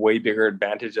 you have a way bigger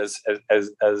advantage as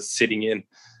sitting in,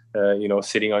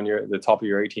 sitting on the top of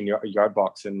your 18-yard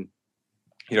box. And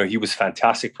he was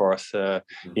fantastic for us.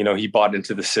 He bought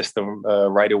into the system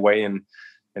right away, and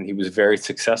he was very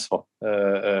successful.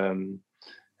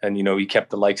 he kept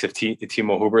the likes of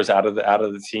Timo Hubers out of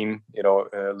the team.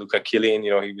 Luca Killian,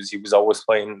 he was always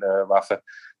playing. Rafa,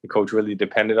 the coach, really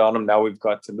depended on him. Now we've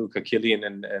got Luca Killian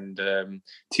and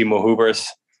Timo Hubers.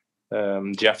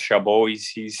 Jeff Chabot,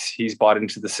 he's bought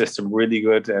into the system really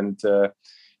good, and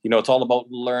it's all about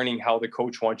learning how the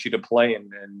coach wants you to play,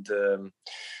 and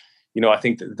I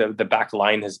think the back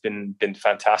line has been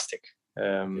fantastic.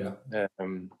 I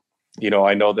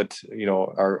know that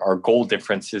our goal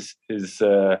difference is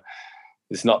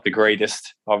not the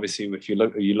greatest. Obviously, if you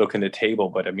look in the table,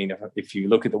 but I mean, if you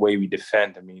look at the way we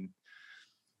defend, I mean,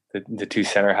 the two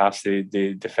center halves, they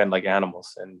defend like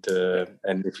animals, and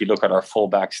if you look at our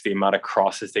fullbacks, the amount of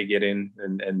crosses they get in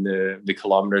and the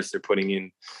kilometers they're putting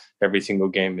in every single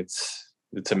game, it's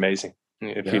amazing.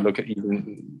 If you look at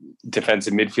even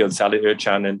defensive midfield, Salih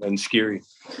Özcan and Skiri,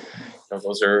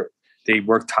 they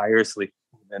work tirelessly,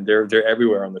 and they're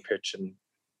everywhere on the pitch. And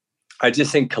I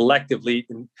just think collectively,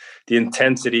 the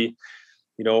intensity,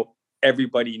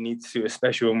 everybody needs to,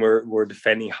 especially when we're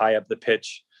defending high up the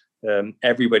pitch,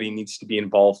 everybody needs to be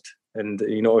involved. And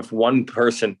if one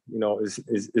person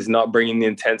is not bringing the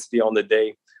intensity on the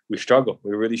day, we struggle.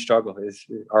 We really struggle.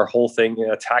 Our whole thing,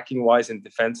 attacking wise and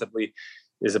defensively,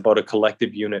 is about a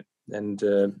collective unit, and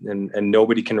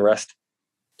nobody can rest.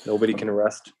 Nobody can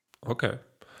rest. Okay.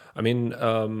 I mean,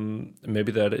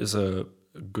 maybe that is a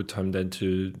good time then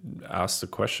to ask the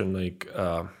question, like,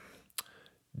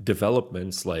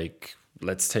 developments, like,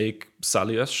 let's take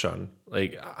Salih Özcan,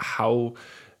 like how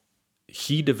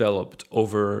he developed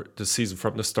over the season,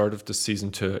 from the start of the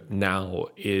season to now,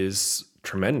 is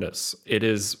tremendous. It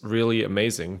is really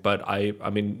amazing. But I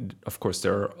mean, of course,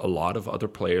 there are a lot of other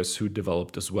players who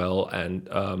developed as well, and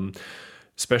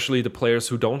especially the players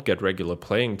who don't get regular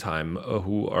playing time,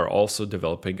 who are also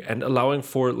developing and allowing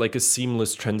for like a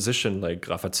seamless transition. Like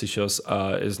Rafa Zichos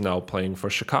is now playing for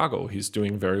Chicago. He's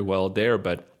doing very well there,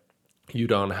 but you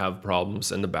don't have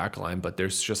problems in the back line, but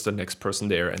there's just the next person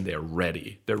there and they're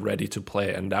ready. They're ready to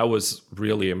play. And that was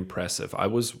really impressive. I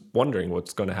was wondering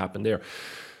what's going to happen there.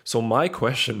 So my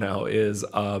question now is,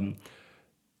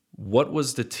 what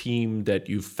was the team that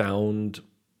you found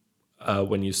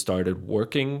when you started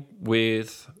working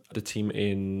with the team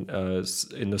in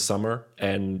the summer,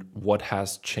 and what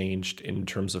has changed in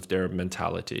terms of their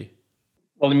mentality?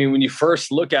 Well, I mean, when you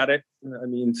first look at it, I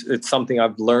mean, it's something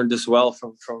I've learned as well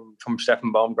from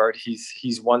Steffen Baumgart.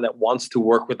 He's one that wants to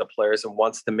work with the players and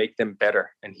wants to make them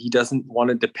better, and he doesn't want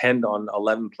to depend on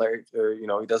 11 players.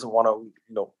 He doesn't want to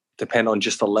depend on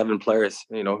just 11 players.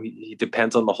 He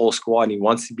depends on the whole squad, and he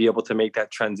wants to be able to make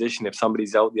that transition. If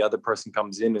somebody's out, the other person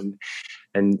comes in,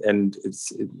 and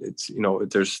it's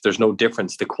there's no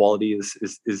difference. The quality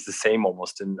is the same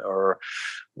almost, and or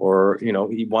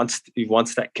he wants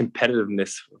that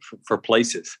competitiveness for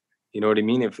places. You know what I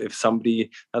mean? If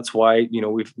somebody, that's why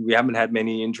we haven't had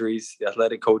many injuries. The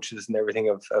athletic coaches and everything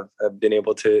have been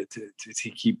able to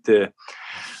keep the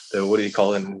what do you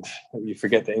call it? You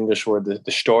forget the English word. The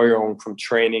Steuerung from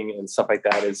training and stuff like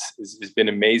that has been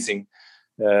amazing.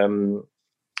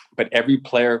 But every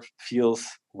player feels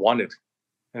wanted,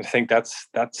 and I think that's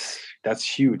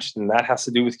huge, and that has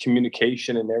to do with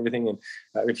communication and everything. And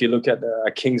if you look at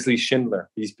Kingsley Schindler,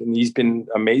 he's been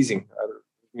amazing.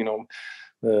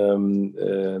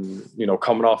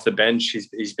 Coming off the bench,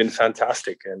 he's been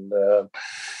fantastic, and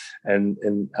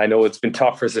I know it's been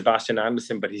tough for Sebastian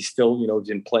Andersen, but he's still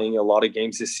been playing a lot of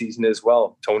games this season as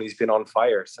well. Tony's been on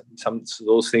fire. Some of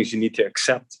those things you need to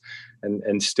accept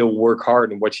and still work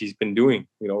hard in what he's been doing.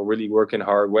 Really working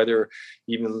hard. Whether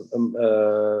even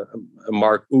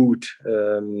Mark Oud,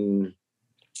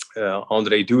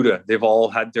 Andre Duda, they've all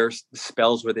had their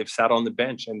spells where they've sat on the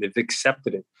bench and they've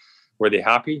accepted it. Were they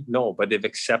happy? No, but they've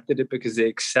accepted it because they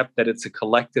accept that it's a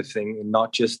collective thing and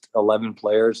not just 11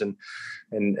 players. And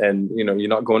you're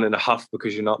not going in a huff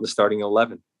because you're not in the starting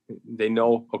 11. They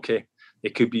know, okay,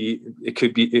 it could be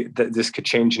this could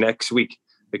change next week.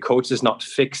 The coach is not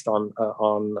fixed on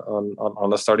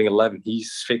a starting 11.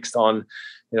 He's fixed on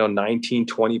 19,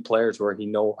 20 players where he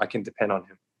know I can depend on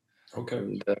him. Okay,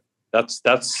 and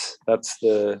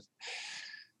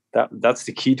that's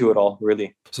the key to it all,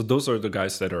 really. So those are the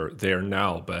guys that are there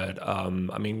now, but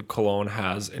Cologne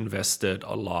has invested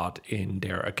a lot in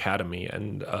their academy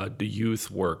and the youth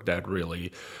work that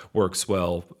really works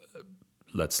well.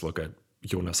 Let's look at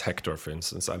Jonas Hector, for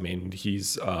instance. I mean,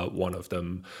 he's one of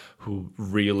them who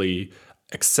really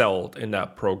excelled in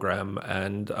that program,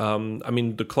 and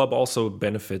the club also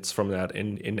benefits from that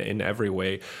in every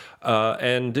way.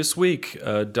 And this week,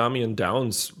 Damian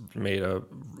Downs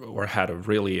had a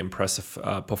really impressive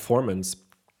performance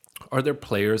Are there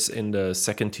players in the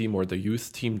second team or the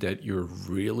youth team that you're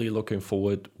really looking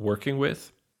forward working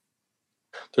with?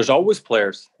 There's always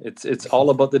players. It's all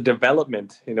about the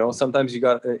development. Sometimes you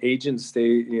got agents.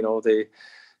 When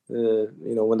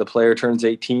the player turns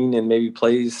 18 and maybe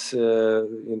plays, a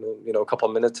couple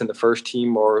of minutes in the first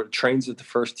team or trains with the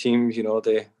first team,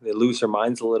 they lose their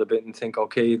minds a little bit and think,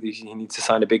 okay, he needs to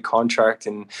sign a big contract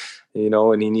and he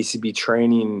needs to be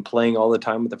training and playing all the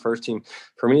time with the first team.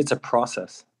 For me, it's a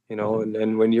process,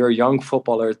 and when you're a young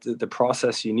footballer, the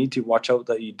process, you need to watch out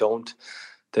that you don't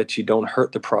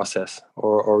hurt the process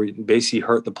or basically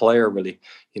hurt the player really.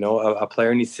 A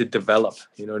player needs to develop,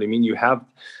 you know what I mean? You have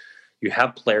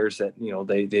players that,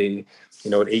 they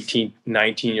at 18,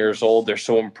 19 years old, they're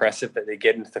so impressive that they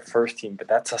get into the first team, but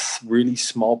that's a really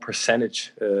small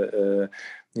percentage,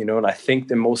 and I think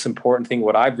the most important thing,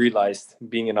 what I've realized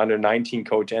being an under 19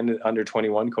 coach and an under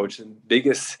 21 coach,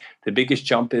 the biggest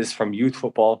jump is from youth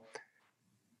football,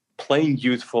 playing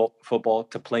youth football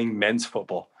to playing men's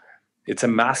football. It's a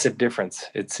massive difference.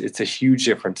 It's a huge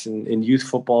difference. In youth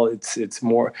football, it's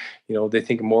more, they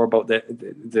think more about the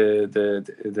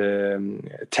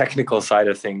technical side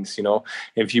of things.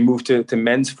 If you move to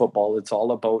men's football, it's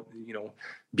all about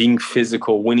being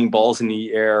physical, winning balls in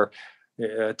the air,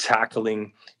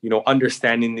 tackling,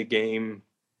 understanding the game,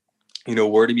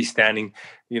 where to be standing.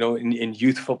 In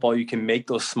youth football, you can make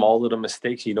those small little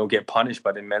mistakes. You don't get punished,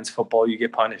 but in men's football, you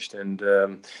get punished. And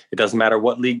it doesn't matter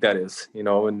what league that is,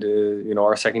 and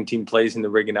our second team plays in the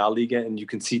Regional Liga, and you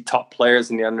can see top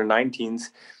players in the under 19s,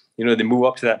 they move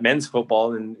up to that men's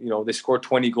football and, they score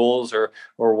 20 goals or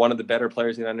one of the better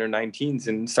players in the under 19s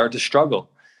and start to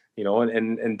struggle,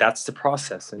 and that's the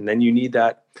process. And then you need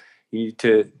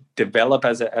to develop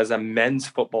as a men's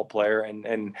football player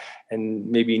and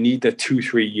maybe need the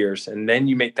 2-3 years, and then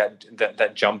you make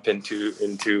that jump into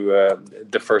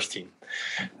the first team.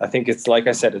 I think it's, like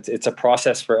I said, it's a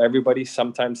process for everybody.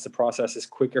 Sometimes the process is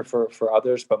quicker for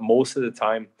others, but most of the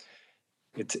time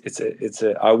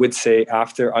I would say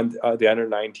after the under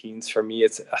 19s, for me,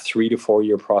 it's a 3 to 4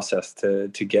 year process to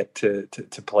get to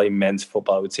play men's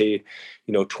football. I would say,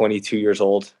 22 years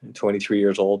old, 23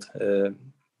 years old,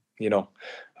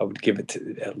 I would give it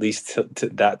to at least to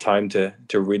that time to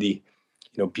really,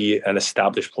 be an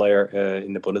established player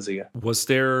in the Bundesliga. Was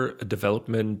there a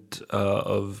development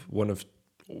of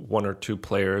one or two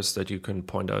players that you can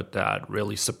point out that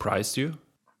really surprised you?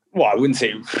 Well, I wouldn't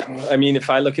say. I mean, if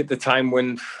I look at the time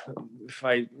if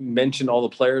I mention all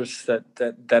the players that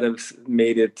have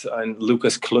made it, and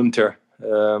Lukas Klunter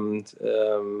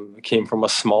came from a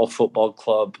small football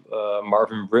club.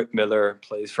 Marvin Rittmiller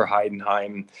plays for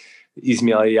Heidenheim.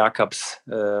 Ismail Jakobs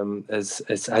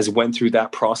has went through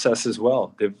that process as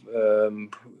well.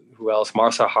 Who else?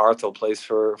 Marcel Hartel plays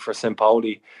for St.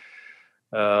 Pauli.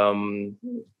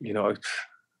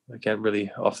 I can't really,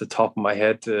 off the top of my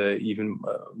head, even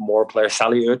more players.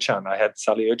 Sally Özcan. I had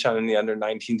Sally Özcan in the under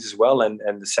 19s as well,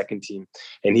 and the second team.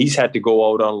 And he's had to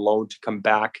go out on loan to come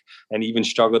back, and even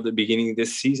struggle at the beginning of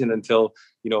this season until,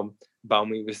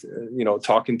 Baumi was,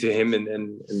 talking to him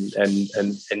and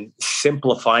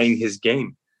simplifying his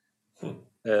game,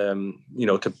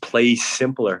 to play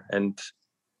simpler. And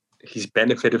he's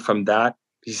benefited from that.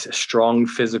 He's a strong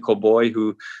physical boy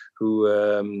who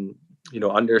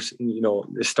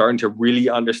is starting to really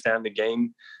understand the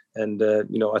game. And,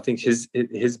 I think his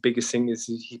biggest thing is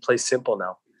he plays simple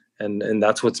now. And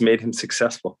that's what's made him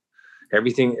successful.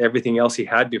 Everything else he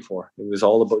had before, it was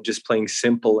all about just playing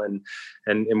simple. And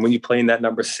when you play in that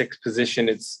number 6 position,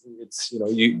 it's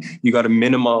you got to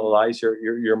minimize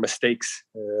your mistakes,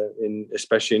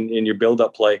 especially in your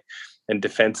build-up play. And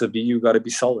defensively, you got to be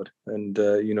solid, and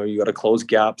you got to close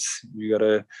gaps. You got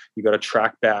to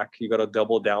track back. You got to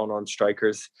double down on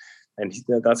strikers, and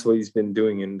that's what he's been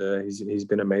doing, and he's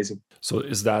been amazing. So,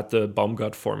 is that the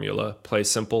Baumgart formula? Play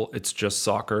simple. It's just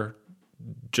soccer.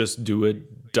 Just do it.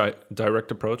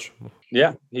 Direct approach.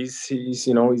 Yeah, he's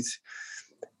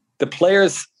the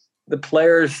players. The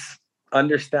players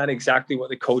understand exactly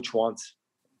what the coach wants.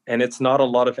 And it's not a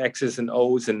lot of X's and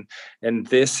O's and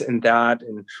this and that.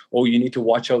 And, you need to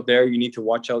watch out there. You need to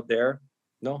watch out there.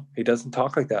 No, he doesn't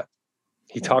talk like that.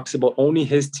 He talks about only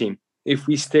his team. If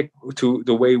we stick to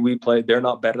the way we play, they're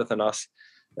not better than us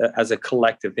as a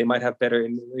collective. They might have better,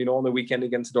 on the weekend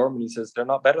against Dortmund, he says, they're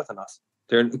not better than us.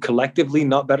 They're collectively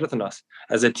not better than us.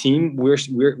 As a team, we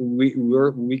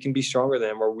can be stronger than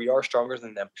them, or we are stronger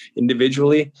than them.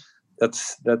 Individually,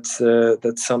 that's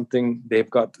something they've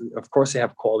got. Of course, they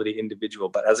have quality individual,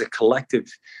 but as a collective,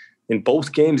 in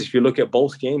both games, if you look at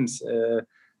both games,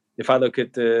 if I look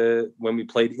at when we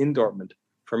played in Dortmund,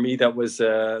 for me that was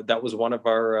one of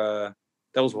our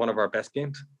best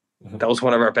games. That was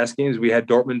one of our best games. We had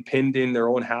Dortmund pinned in their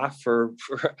own half for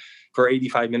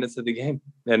 85 minutes of the game,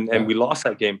 and we lost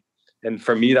that game. And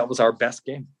for me, that was our best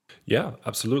game. Yeah,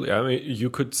 absolutely. I mean, you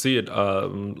could see it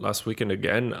last weekend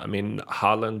again. I mean,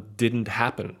 Haaland didn't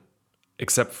happen,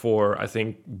 except for I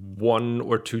think 1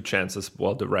 or 2 chances.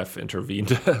 Well, the ref intervened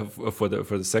for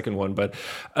the second one, but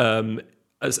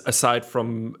aside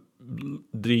from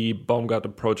the Baumgart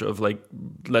approach of like,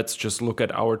 let's just look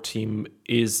at our team,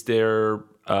 is there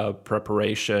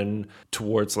preparation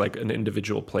towards like an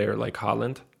individual player like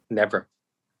Haaland? Never.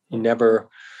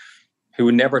 He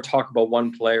would never talk about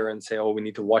one player and say, "Oh, we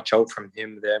need to watch out from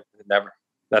him." There, never.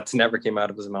 That's never came out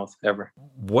of his mouth ever.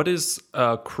 What is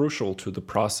crucial to the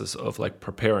process of like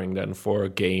preparing then for a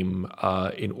game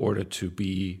in order to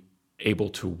be able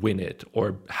to win it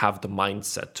or have the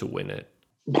mindset to win it?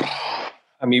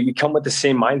 I mean, we come with the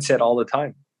same mindset all the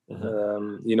time.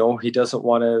 He doesn't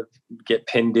want to get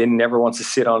pinned in, never wants to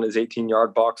sit on his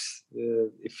 18-yard box.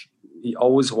 If he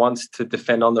always wants to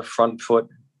defend on the front foot.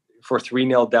 For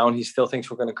 3-0 down, he still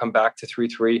thinks we're going to come back to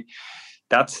 3-3.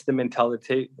 That's the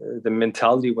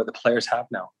mentality what the players have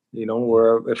now.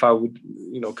 Where if I would,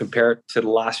 compare it to the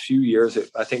last few years,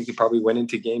 I think he probably went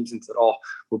into games and said, "Oh,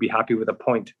 we'll be happy with a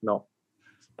point." No,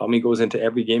 Bummy goes into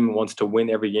every game and wants to win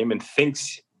every game and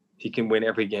thinks he can win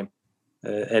every game.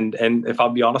 And if I'll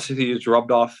be honest with you, it's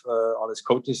rubbed off on his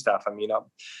coaching staff. I mean,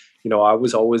 I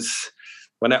was always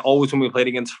when we played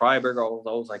against Freiburg, I was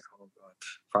always like, "Oh God,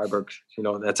 Freiburg,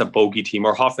 that's a bogey team."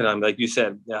 Or Hoffenheim, like you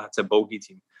said, yeah, it's a bogey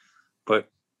team. But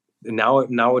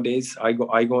nowadays, I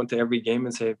go into every game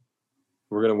and say,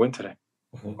 "We're going to win today,"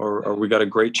 or "We got a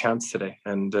great chance today,"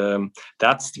 and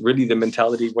that's really the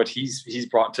mentality what he's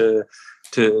brought to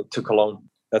Cologne.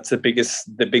 That's the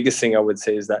biggest thing I would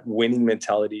say is that winning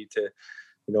mentality to,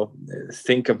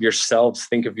 think of yourselves,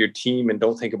 think of your team, and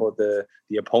don't think about the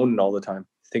opponent all the time.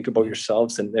 Think about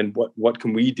yourselves and what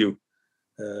can we do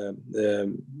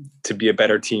to be a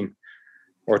better team,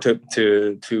 or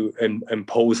to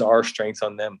impose our strengths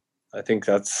on them. I think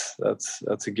that's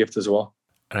a gift as well.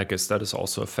 And I guess that is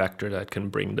also a factor that can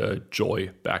bring the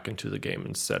joy back into the game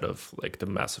instead of like the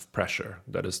massive pressure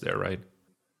that is there, right?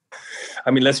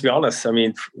 I mean, let's be honest. I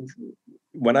mean,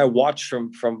 when I watch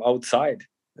from outside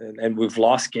and we've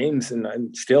lost games, and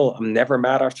I'm never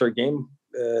mad after a game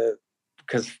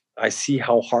because I see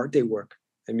how hard they work.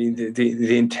 I mean,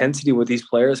 the intensity what these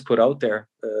players put out there,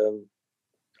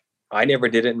 I never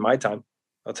did it in my time.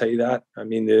 I'll tell you that. I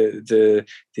mean, the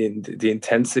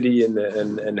intensity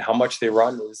and how much they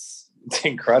run it's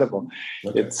incredible.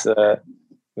 Okay. It's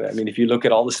I mean, if you look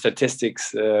at all the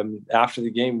statistics after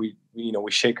the game, we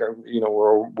shake our,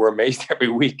 we're amazed every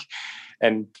week,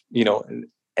 and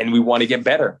and we want to get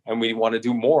better, and we want to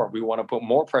do more. We want to put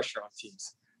more pressure on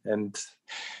teams, and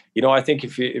I think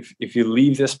if you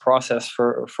leave this process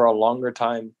for a longer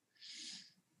time,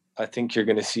 I think you're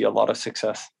going to see a lot of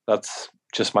success. That's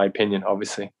just my opinion,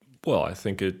 obviously. Well, I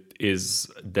think it is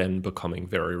then becoming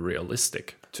very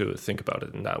realistic to think about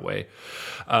it in that way.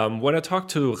 When I talked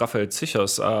to Raphael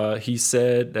Zichos, he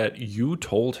said that you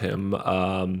told him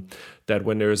that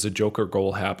when there is a joker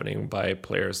goal happening by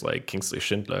players like Kingsley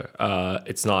Schindler,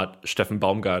 it's not Steffen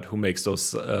Baumgart who makes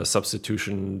those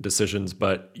substitution decisions,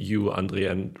 but you, André,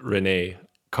 and René.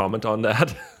 Comment on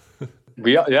that?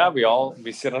 We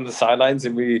sit on the sidelines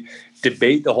and we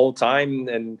debate the whole time,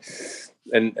 and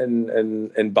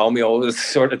Baumi always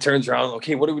sort of turns around.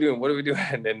 Okay, what are we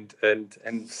doing? And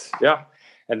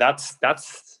that's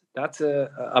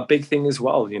a big thing as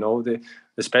well.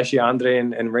 Especially Andre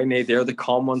and Rene, they're the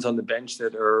calm ones on the bench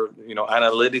that are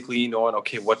analytically knowing,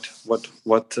 okay, what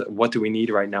do we need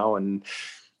right now, and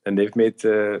they've made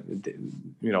a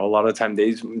lot of time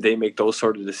they make those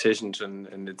sort of decisions,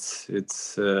 and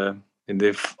it's and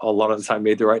they've a lot of the time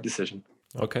made the right decision.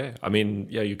 Okay. I mean,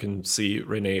 yeah, you can see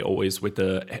Rene always with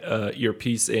the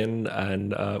earpiece in,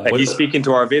 and he's speaking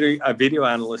to our video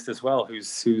analyst as well,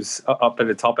 who's up at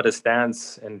the top of the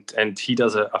stands, and he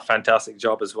does a fantastic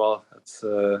job as well. It's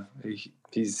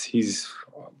he's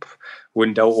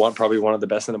wouldn't doubt probably one of the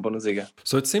best in the Bundesliga.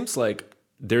 So it seems like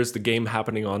there's the game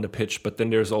happening on the pitch, but then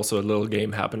there's also a little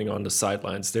game happening on the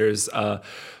sidelines. There's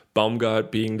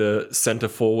Baumgart being the center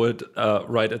forward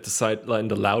right at the sideline,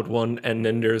 the loud one, and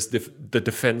then there's the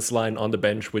defense line on the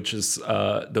bench, which is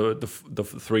the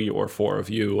 3 or 4 of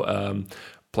you,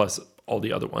 plus all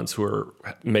the other ones who are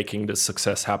making this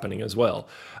success happening as well.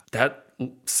 That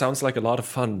sounds like a lot of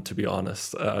fun, to be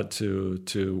honest,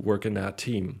 to work in that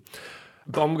team.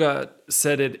 Baumgart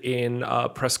said it in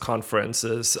press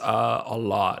conferences a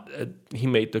lot. He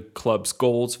made the club's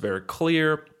goals very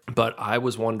clear. But I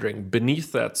was wondering,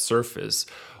 beneath that surface,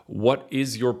 What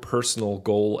is your personal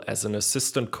goal as an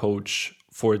assistant coach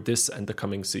for this and the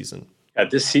coming season?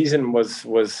 This season was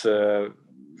when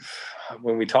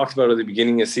we talked about it at the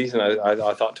beginning of the season,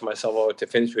 I thought to myself, to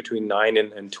finish between 9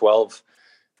 and 12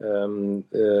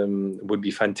 would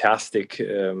be fantastic,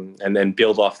 and then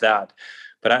build off that.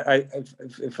 But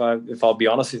if I'll be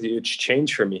honest with you, it's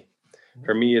changed for me.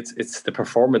 For me, it's the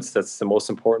performance that's the most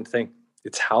important thing.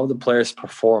 It's how the players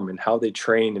perform and how they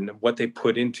train and what they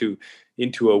put into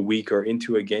a week or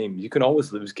into a game. You can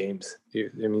always lose games.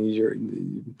 We've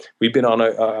been on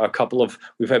a couple of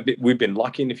we've been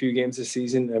lucky in a few games this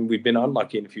season, and we've been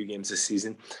unlucky in a few games this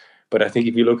season. But I think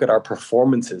if you look at our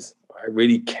performances, I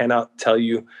really cannot tell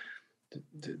you.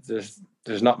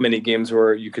 There's not many games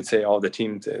where you could say, "Oh, the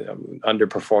team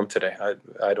underperformed today."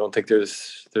 I don't think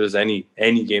there's any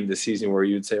game this season where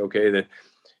you'd say, "Okay, the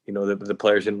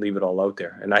players didn't leave it all out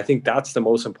there." And I think that's the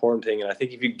most important thing. And I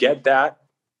think if you get that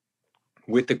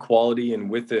with the quality and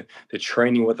with the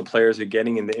training, what the players are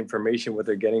getting and the information, what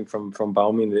they're getting from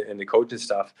Baumi and the coaching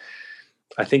staff,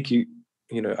 I think you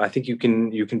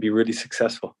can be really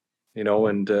successful.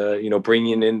 And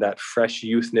bringing in that fresh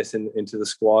youthness into the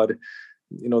squad,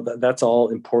 that's all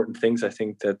important things. I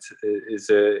think that is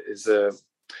a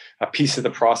piece of the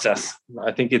process.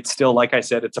 I think it's still, like I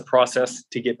said, it's a process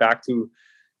to get back to,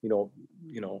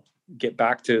 get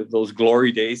back to those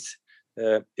glory days.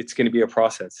 It's going to be a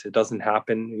process. It doesn't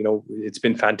happen. It's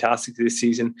been fantastic this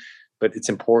season, but it's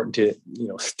important to,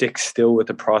 stick still with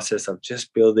the process of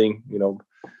just building,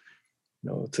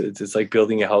 it's like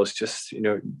building a house, just,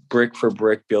 brick for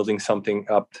brick, building something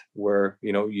up where,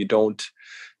 you don't,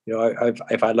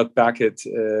 if I look back at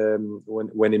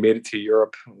when they made it to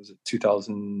Europe, was it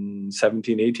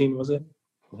 2017, 18, was it?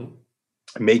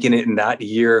 Mm-hmm. Making it in that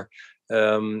year,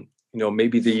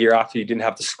 maybe the year after you didn't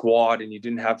have the squad and you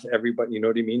didn't have everybody, you know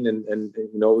what I mean? And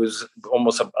it was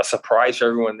almost a surprise for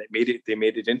everyone. They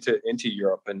made it into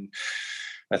Europe. And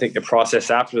I think the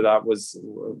process after that was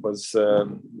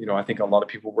I think a lot of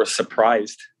people were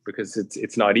surprised because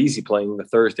it's not easy playing the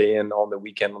Thursday and on the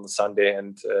weekend on the Sunday.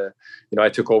 And, I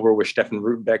took over with Stefan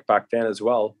Rutenbeck back then as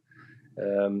well,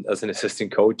 as an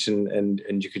assistant coach.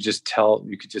 And you could just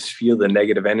feel the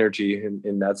negative energy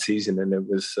in that season. And it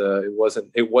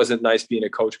wasn't nice being a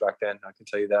coach back then. I can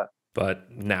tell you that.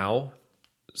 But now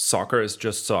soccer is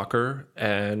just soccer,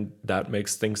 and that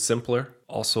makes things simpler.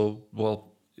 Also,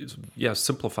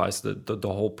 simplifies the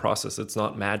whole process. It's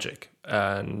not magic.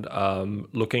 And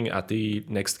looking at the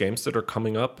next games that are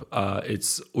coming up,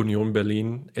 it's Union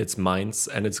Berlin, it's Mainz,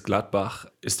 and it's Gladbach.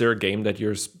 Is there a game that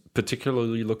you're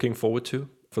particularly looking forward to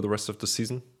for the rest of the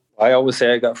season? I always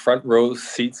say I got front row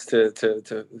seats to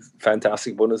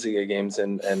fantastic Bundesliga games,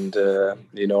 and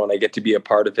I get to be a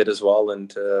part of it as well.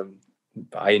 And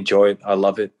I enjoy it. I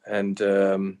love it. And,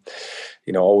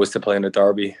 always to play in a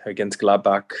derby against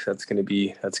Gladbach. That's going to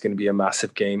be a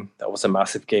massive game. That was a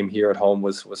massive game here at home,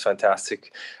 was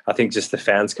fantastic. I think just the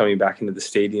fans coming back into the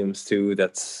stadiums too,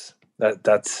 that's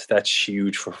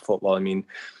huge for football. I mean,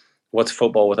 what's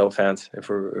football without fans, if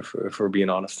we're being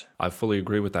honest? I fully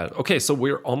agree with that. Okay, so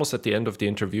we're almost at the end of the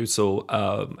interview. So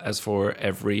as for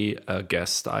every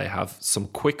guest, I have some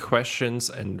quick questions,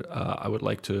 and I would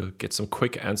like to get some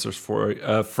quick answers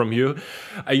from you.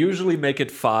 I usually make it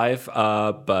 5,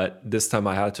 but this time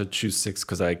I had to choose 6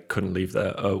 because I couldn't leave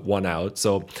the one out.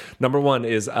 So number 1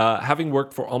 is, having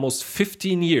worked for almost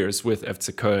 15 years with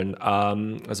FC Köln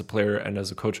as a player and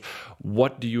as a coach,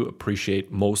 what do you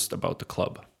appreciate most about the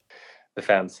club? The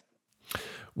fans.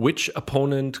 Which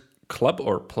opponent, club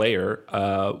or player,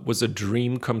 was a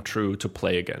dream come true to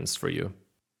play against for you?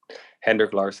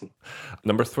 Hendrik Larsson.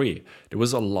 Number 3, there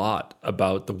was a lot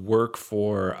about the work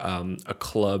for a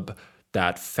club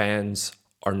that fans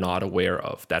are not aware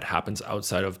of, that happens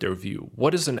outside of their view.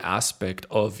 What is an aspect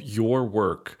of your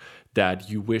work that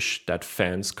you wish that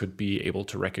fans could be able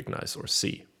to recognize or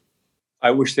see?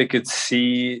 I wish they could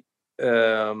see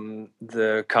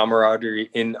the camaraderie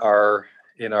in our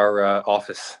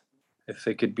office. If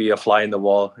they could be a fly in the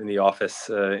wall in the office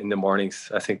in the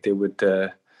mornings, I think they would.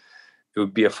 It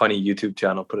would be a funny YouTube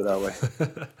channel, put it that way.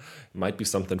 Might be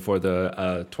something for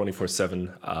the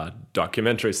 24/7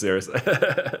 documentary series,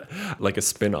 like a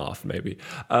spin-off maybe.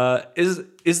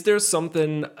 Is there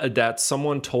something that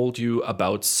someone told you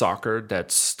about soccer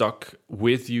that stuck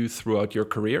with you throughout your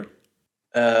career?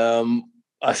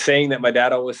 A saying that my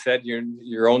dad always said,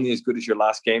 "You're only as good as your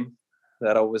last game."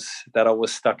 That always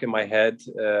stuck in my head.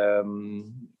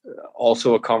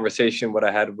 Also, a conversation what I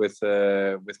had with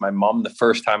my mom the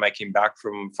first time I came back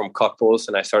from Cottbus,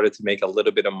 and I started to make a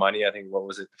little bit of money. I think, what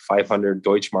was it, 500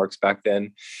 Deutschmarks back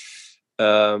then.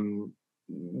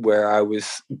 where I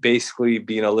was basically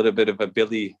being a little bit of a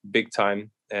Billy big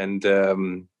time, and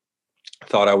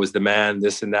thought I was the man,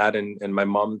 this and that, and my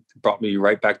mom brought me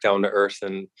right back down to earth,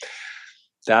 and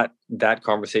that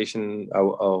conversation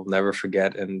I'll never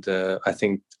forget. And I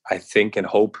think and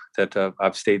hope that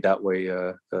I've stayed that way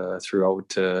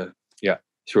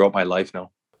throughout my life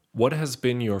now. What has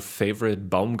been your favorite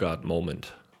Baumgart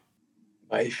moment?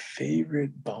 My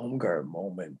favorite Baumgart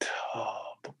moment.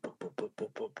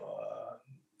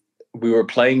 We were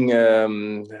playing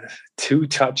two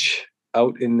touch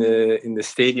out in the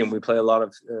stadium. We play a lot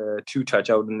of two touch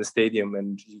out in the stadium,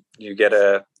 and you get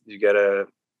a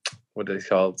what are they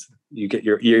called? You get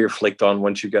your ear flicked on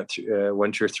once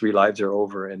your 3 lives are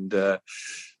over. And I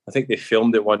think they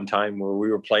filmed it one time where we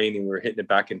were playing and we were hitting it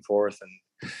back and forth,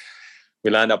 and we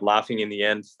land up laughing in the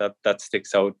end. That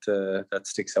sticks out. That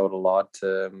sticks out a lot.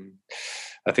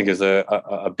 I think there's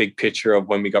a big picture of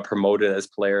when we got promoted as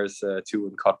players to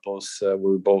in Cottbus, where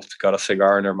we both got a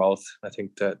cigar in our mouth. I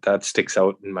think that sticks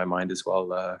out in my mind as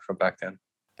well from back then.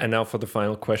 And now for the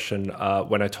final question.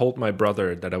 When I told my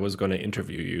brother that I was going to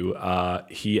interview you,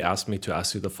 he asked me to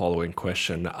ask you the following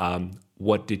question.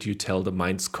 What did you tell the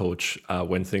Mainz coach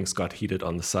when things got heated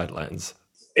on the sidelines?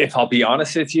 If I'll be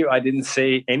honest with you, I didn't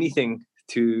say anything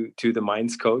to the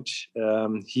Mainz coach.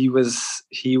 He was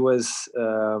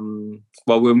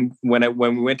well, when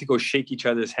we went to go shake each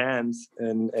other's hands,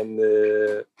 and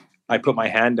I put my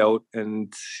hand out,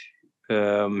 and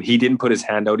he didn't put his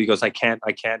hand out. He goes, I can't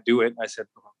do it.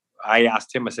 I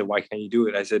asked him, I said, why can't you do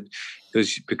it? I said,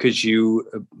 because you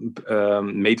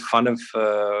made fun of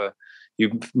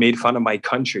my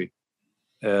country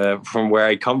from where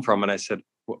I come from. And I said,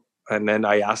 and then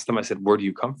I asked him, I said, where do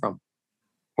you come from?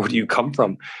 Where do you come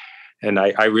from? And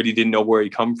I really didn't know where he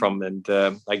come from. And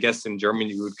I guess in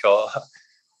Germany you would call,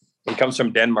 he comes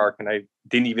from Denmark, and I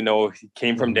didn't even know he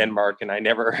came from Denmark. And I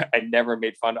never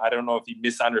made fun. I don't know if he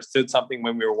misunderstood something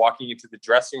when we were walking into the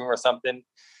dressing room or something,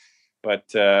 but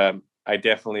I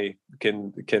definitely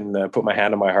can put my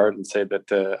hand on my heart and say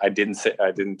that I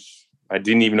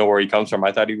didn't even know where he comes from.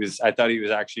 I thought he was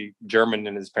actually German,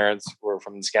 and his parents were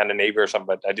from Scandinavia or something,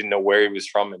 but I didn't know where he was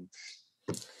from.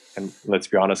 And let's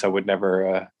be honest, I would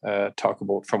never talk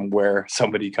about from where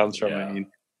somebody comes from. Yeah. I mean,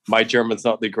 my German's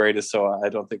not the greatest, so I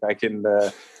don't think I can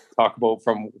talk about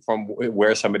from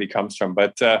where somebody comes from.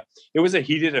 But it was a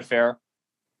heated affair.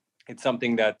 It's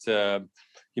something that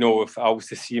if I was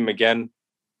to see him again,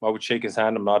 I would shake his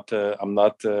hand. I'm not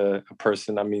a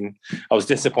person. I mean, I was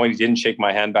disappointed he didn't shake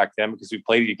my hand back then, because we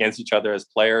played against each other as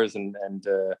players, and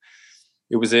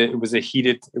it was a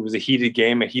heated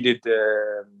game, a heated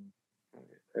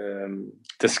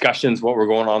discussions, what were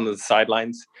going on the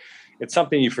sidelines. It's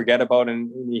something you forget about,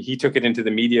 and he took it into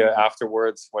the media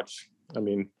afterwards, which, I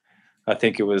mean, I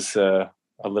think it was a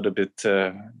little bit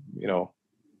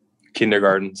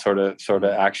kindergarten sort of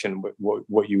action,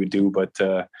 what you would do. But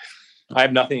I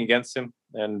have nothing against him,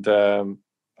 and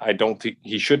I don't think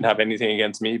he shouldn't have anything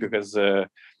against me, because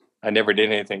I never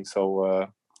did anything.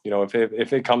 So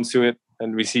if it comes to it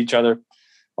and we see each other,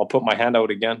 I'll put my hand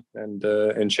out again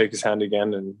and shake his hand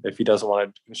again. And if he doesn't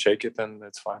want to shake it, then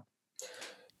that's fine.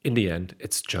 In the end,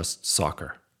 it's just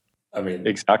soccer. I mean,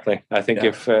 exactly. I think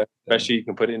if especially you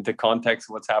can put it into context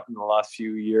what's happened in the last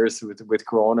few years with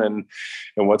Corona and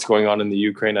what's going on in the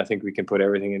Ukraine, I think we can put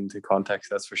everything into context.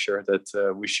 That's for sure.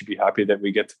 That we should be happy that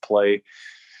we get to play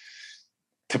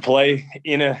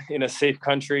in a safe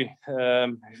country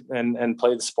and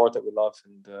play the sport that we love.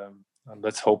 And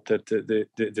let's hope that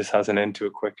this has an end to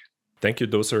it quick. Thank you.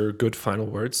 Those are good final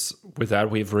words. With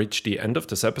that, we've reached the end of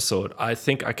this episode. I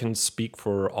think I can speak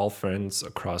for all friends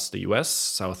across the US,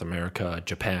 South America,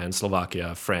 Japan,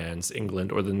 Slovakia, France,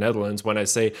 England, or the Netherlands when I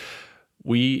say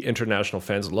we international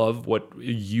fans love what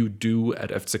you do at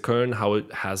FC Köln, how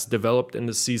it has developed in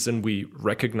the season. We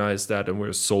recognize that, and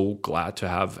we're so glad to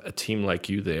have a team like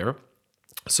you there.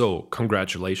 So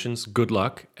congratulations, good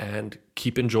luck, and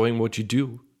keep enjoying what you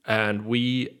do. And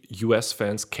we US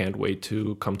fans can't wait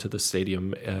to come to the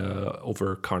stadium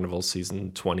over Carnival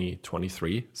season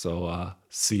 2023. So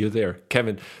see you there.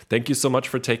 Kevin, thank you so much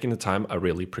for taking the time. I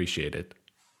really appreciate it.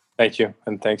 Thank you.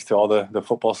 And thanks to all the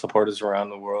football supporters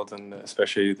around the world, and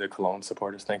especially the Cologne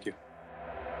supporters. Thank you.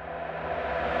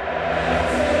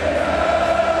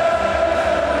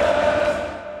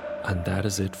 And that is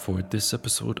is it for this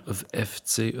episode of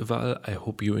Effzeh Üvverall. I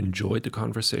hope you enjoyed the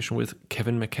conversation with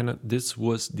Kevin McKenna. This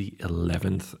was the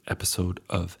 11th episode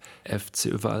of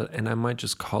Effzeh Üvverall, and I might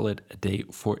just call it a day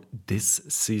for this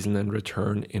season and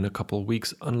return in a couple of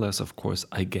weeks, unless, of course,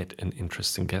 I get an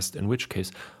interesting guest, in which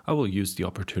case I will use the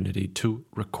opportunity to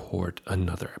record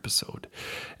another episode.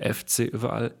 Effzeh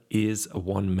Üvverall is a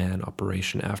one-man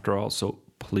operation after all, so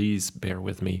please bear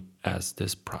with me as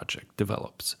this project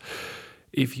develops.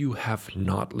 If you have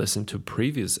not listened to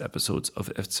previous episodes of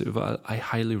Effzeh Üvverall, I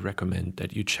highly recommend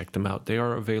that you check them out. They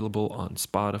are available on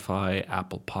Spotify,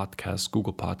 Apple Podcasts,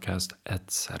 Google Podcasts,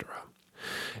 etc.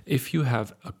 If you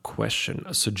have a question,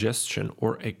 a suggestion,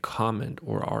 or a comment,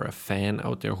 or are a fan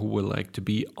out there who would like to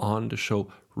be on the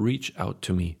show, reach out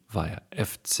to me via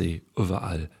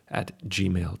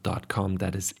effzehüvverall@gmail.com.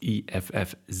 That is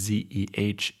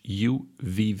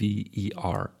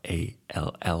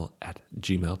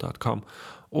EFFZEHUVVERALL@gmail.com.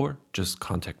 Or just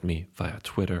contact me via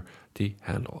Twitter. The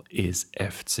handle is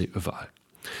Effzeh Üvverall.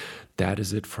 That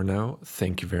is it for now.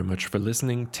 Thank you very much for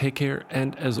listening. Take care,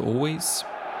 and as always,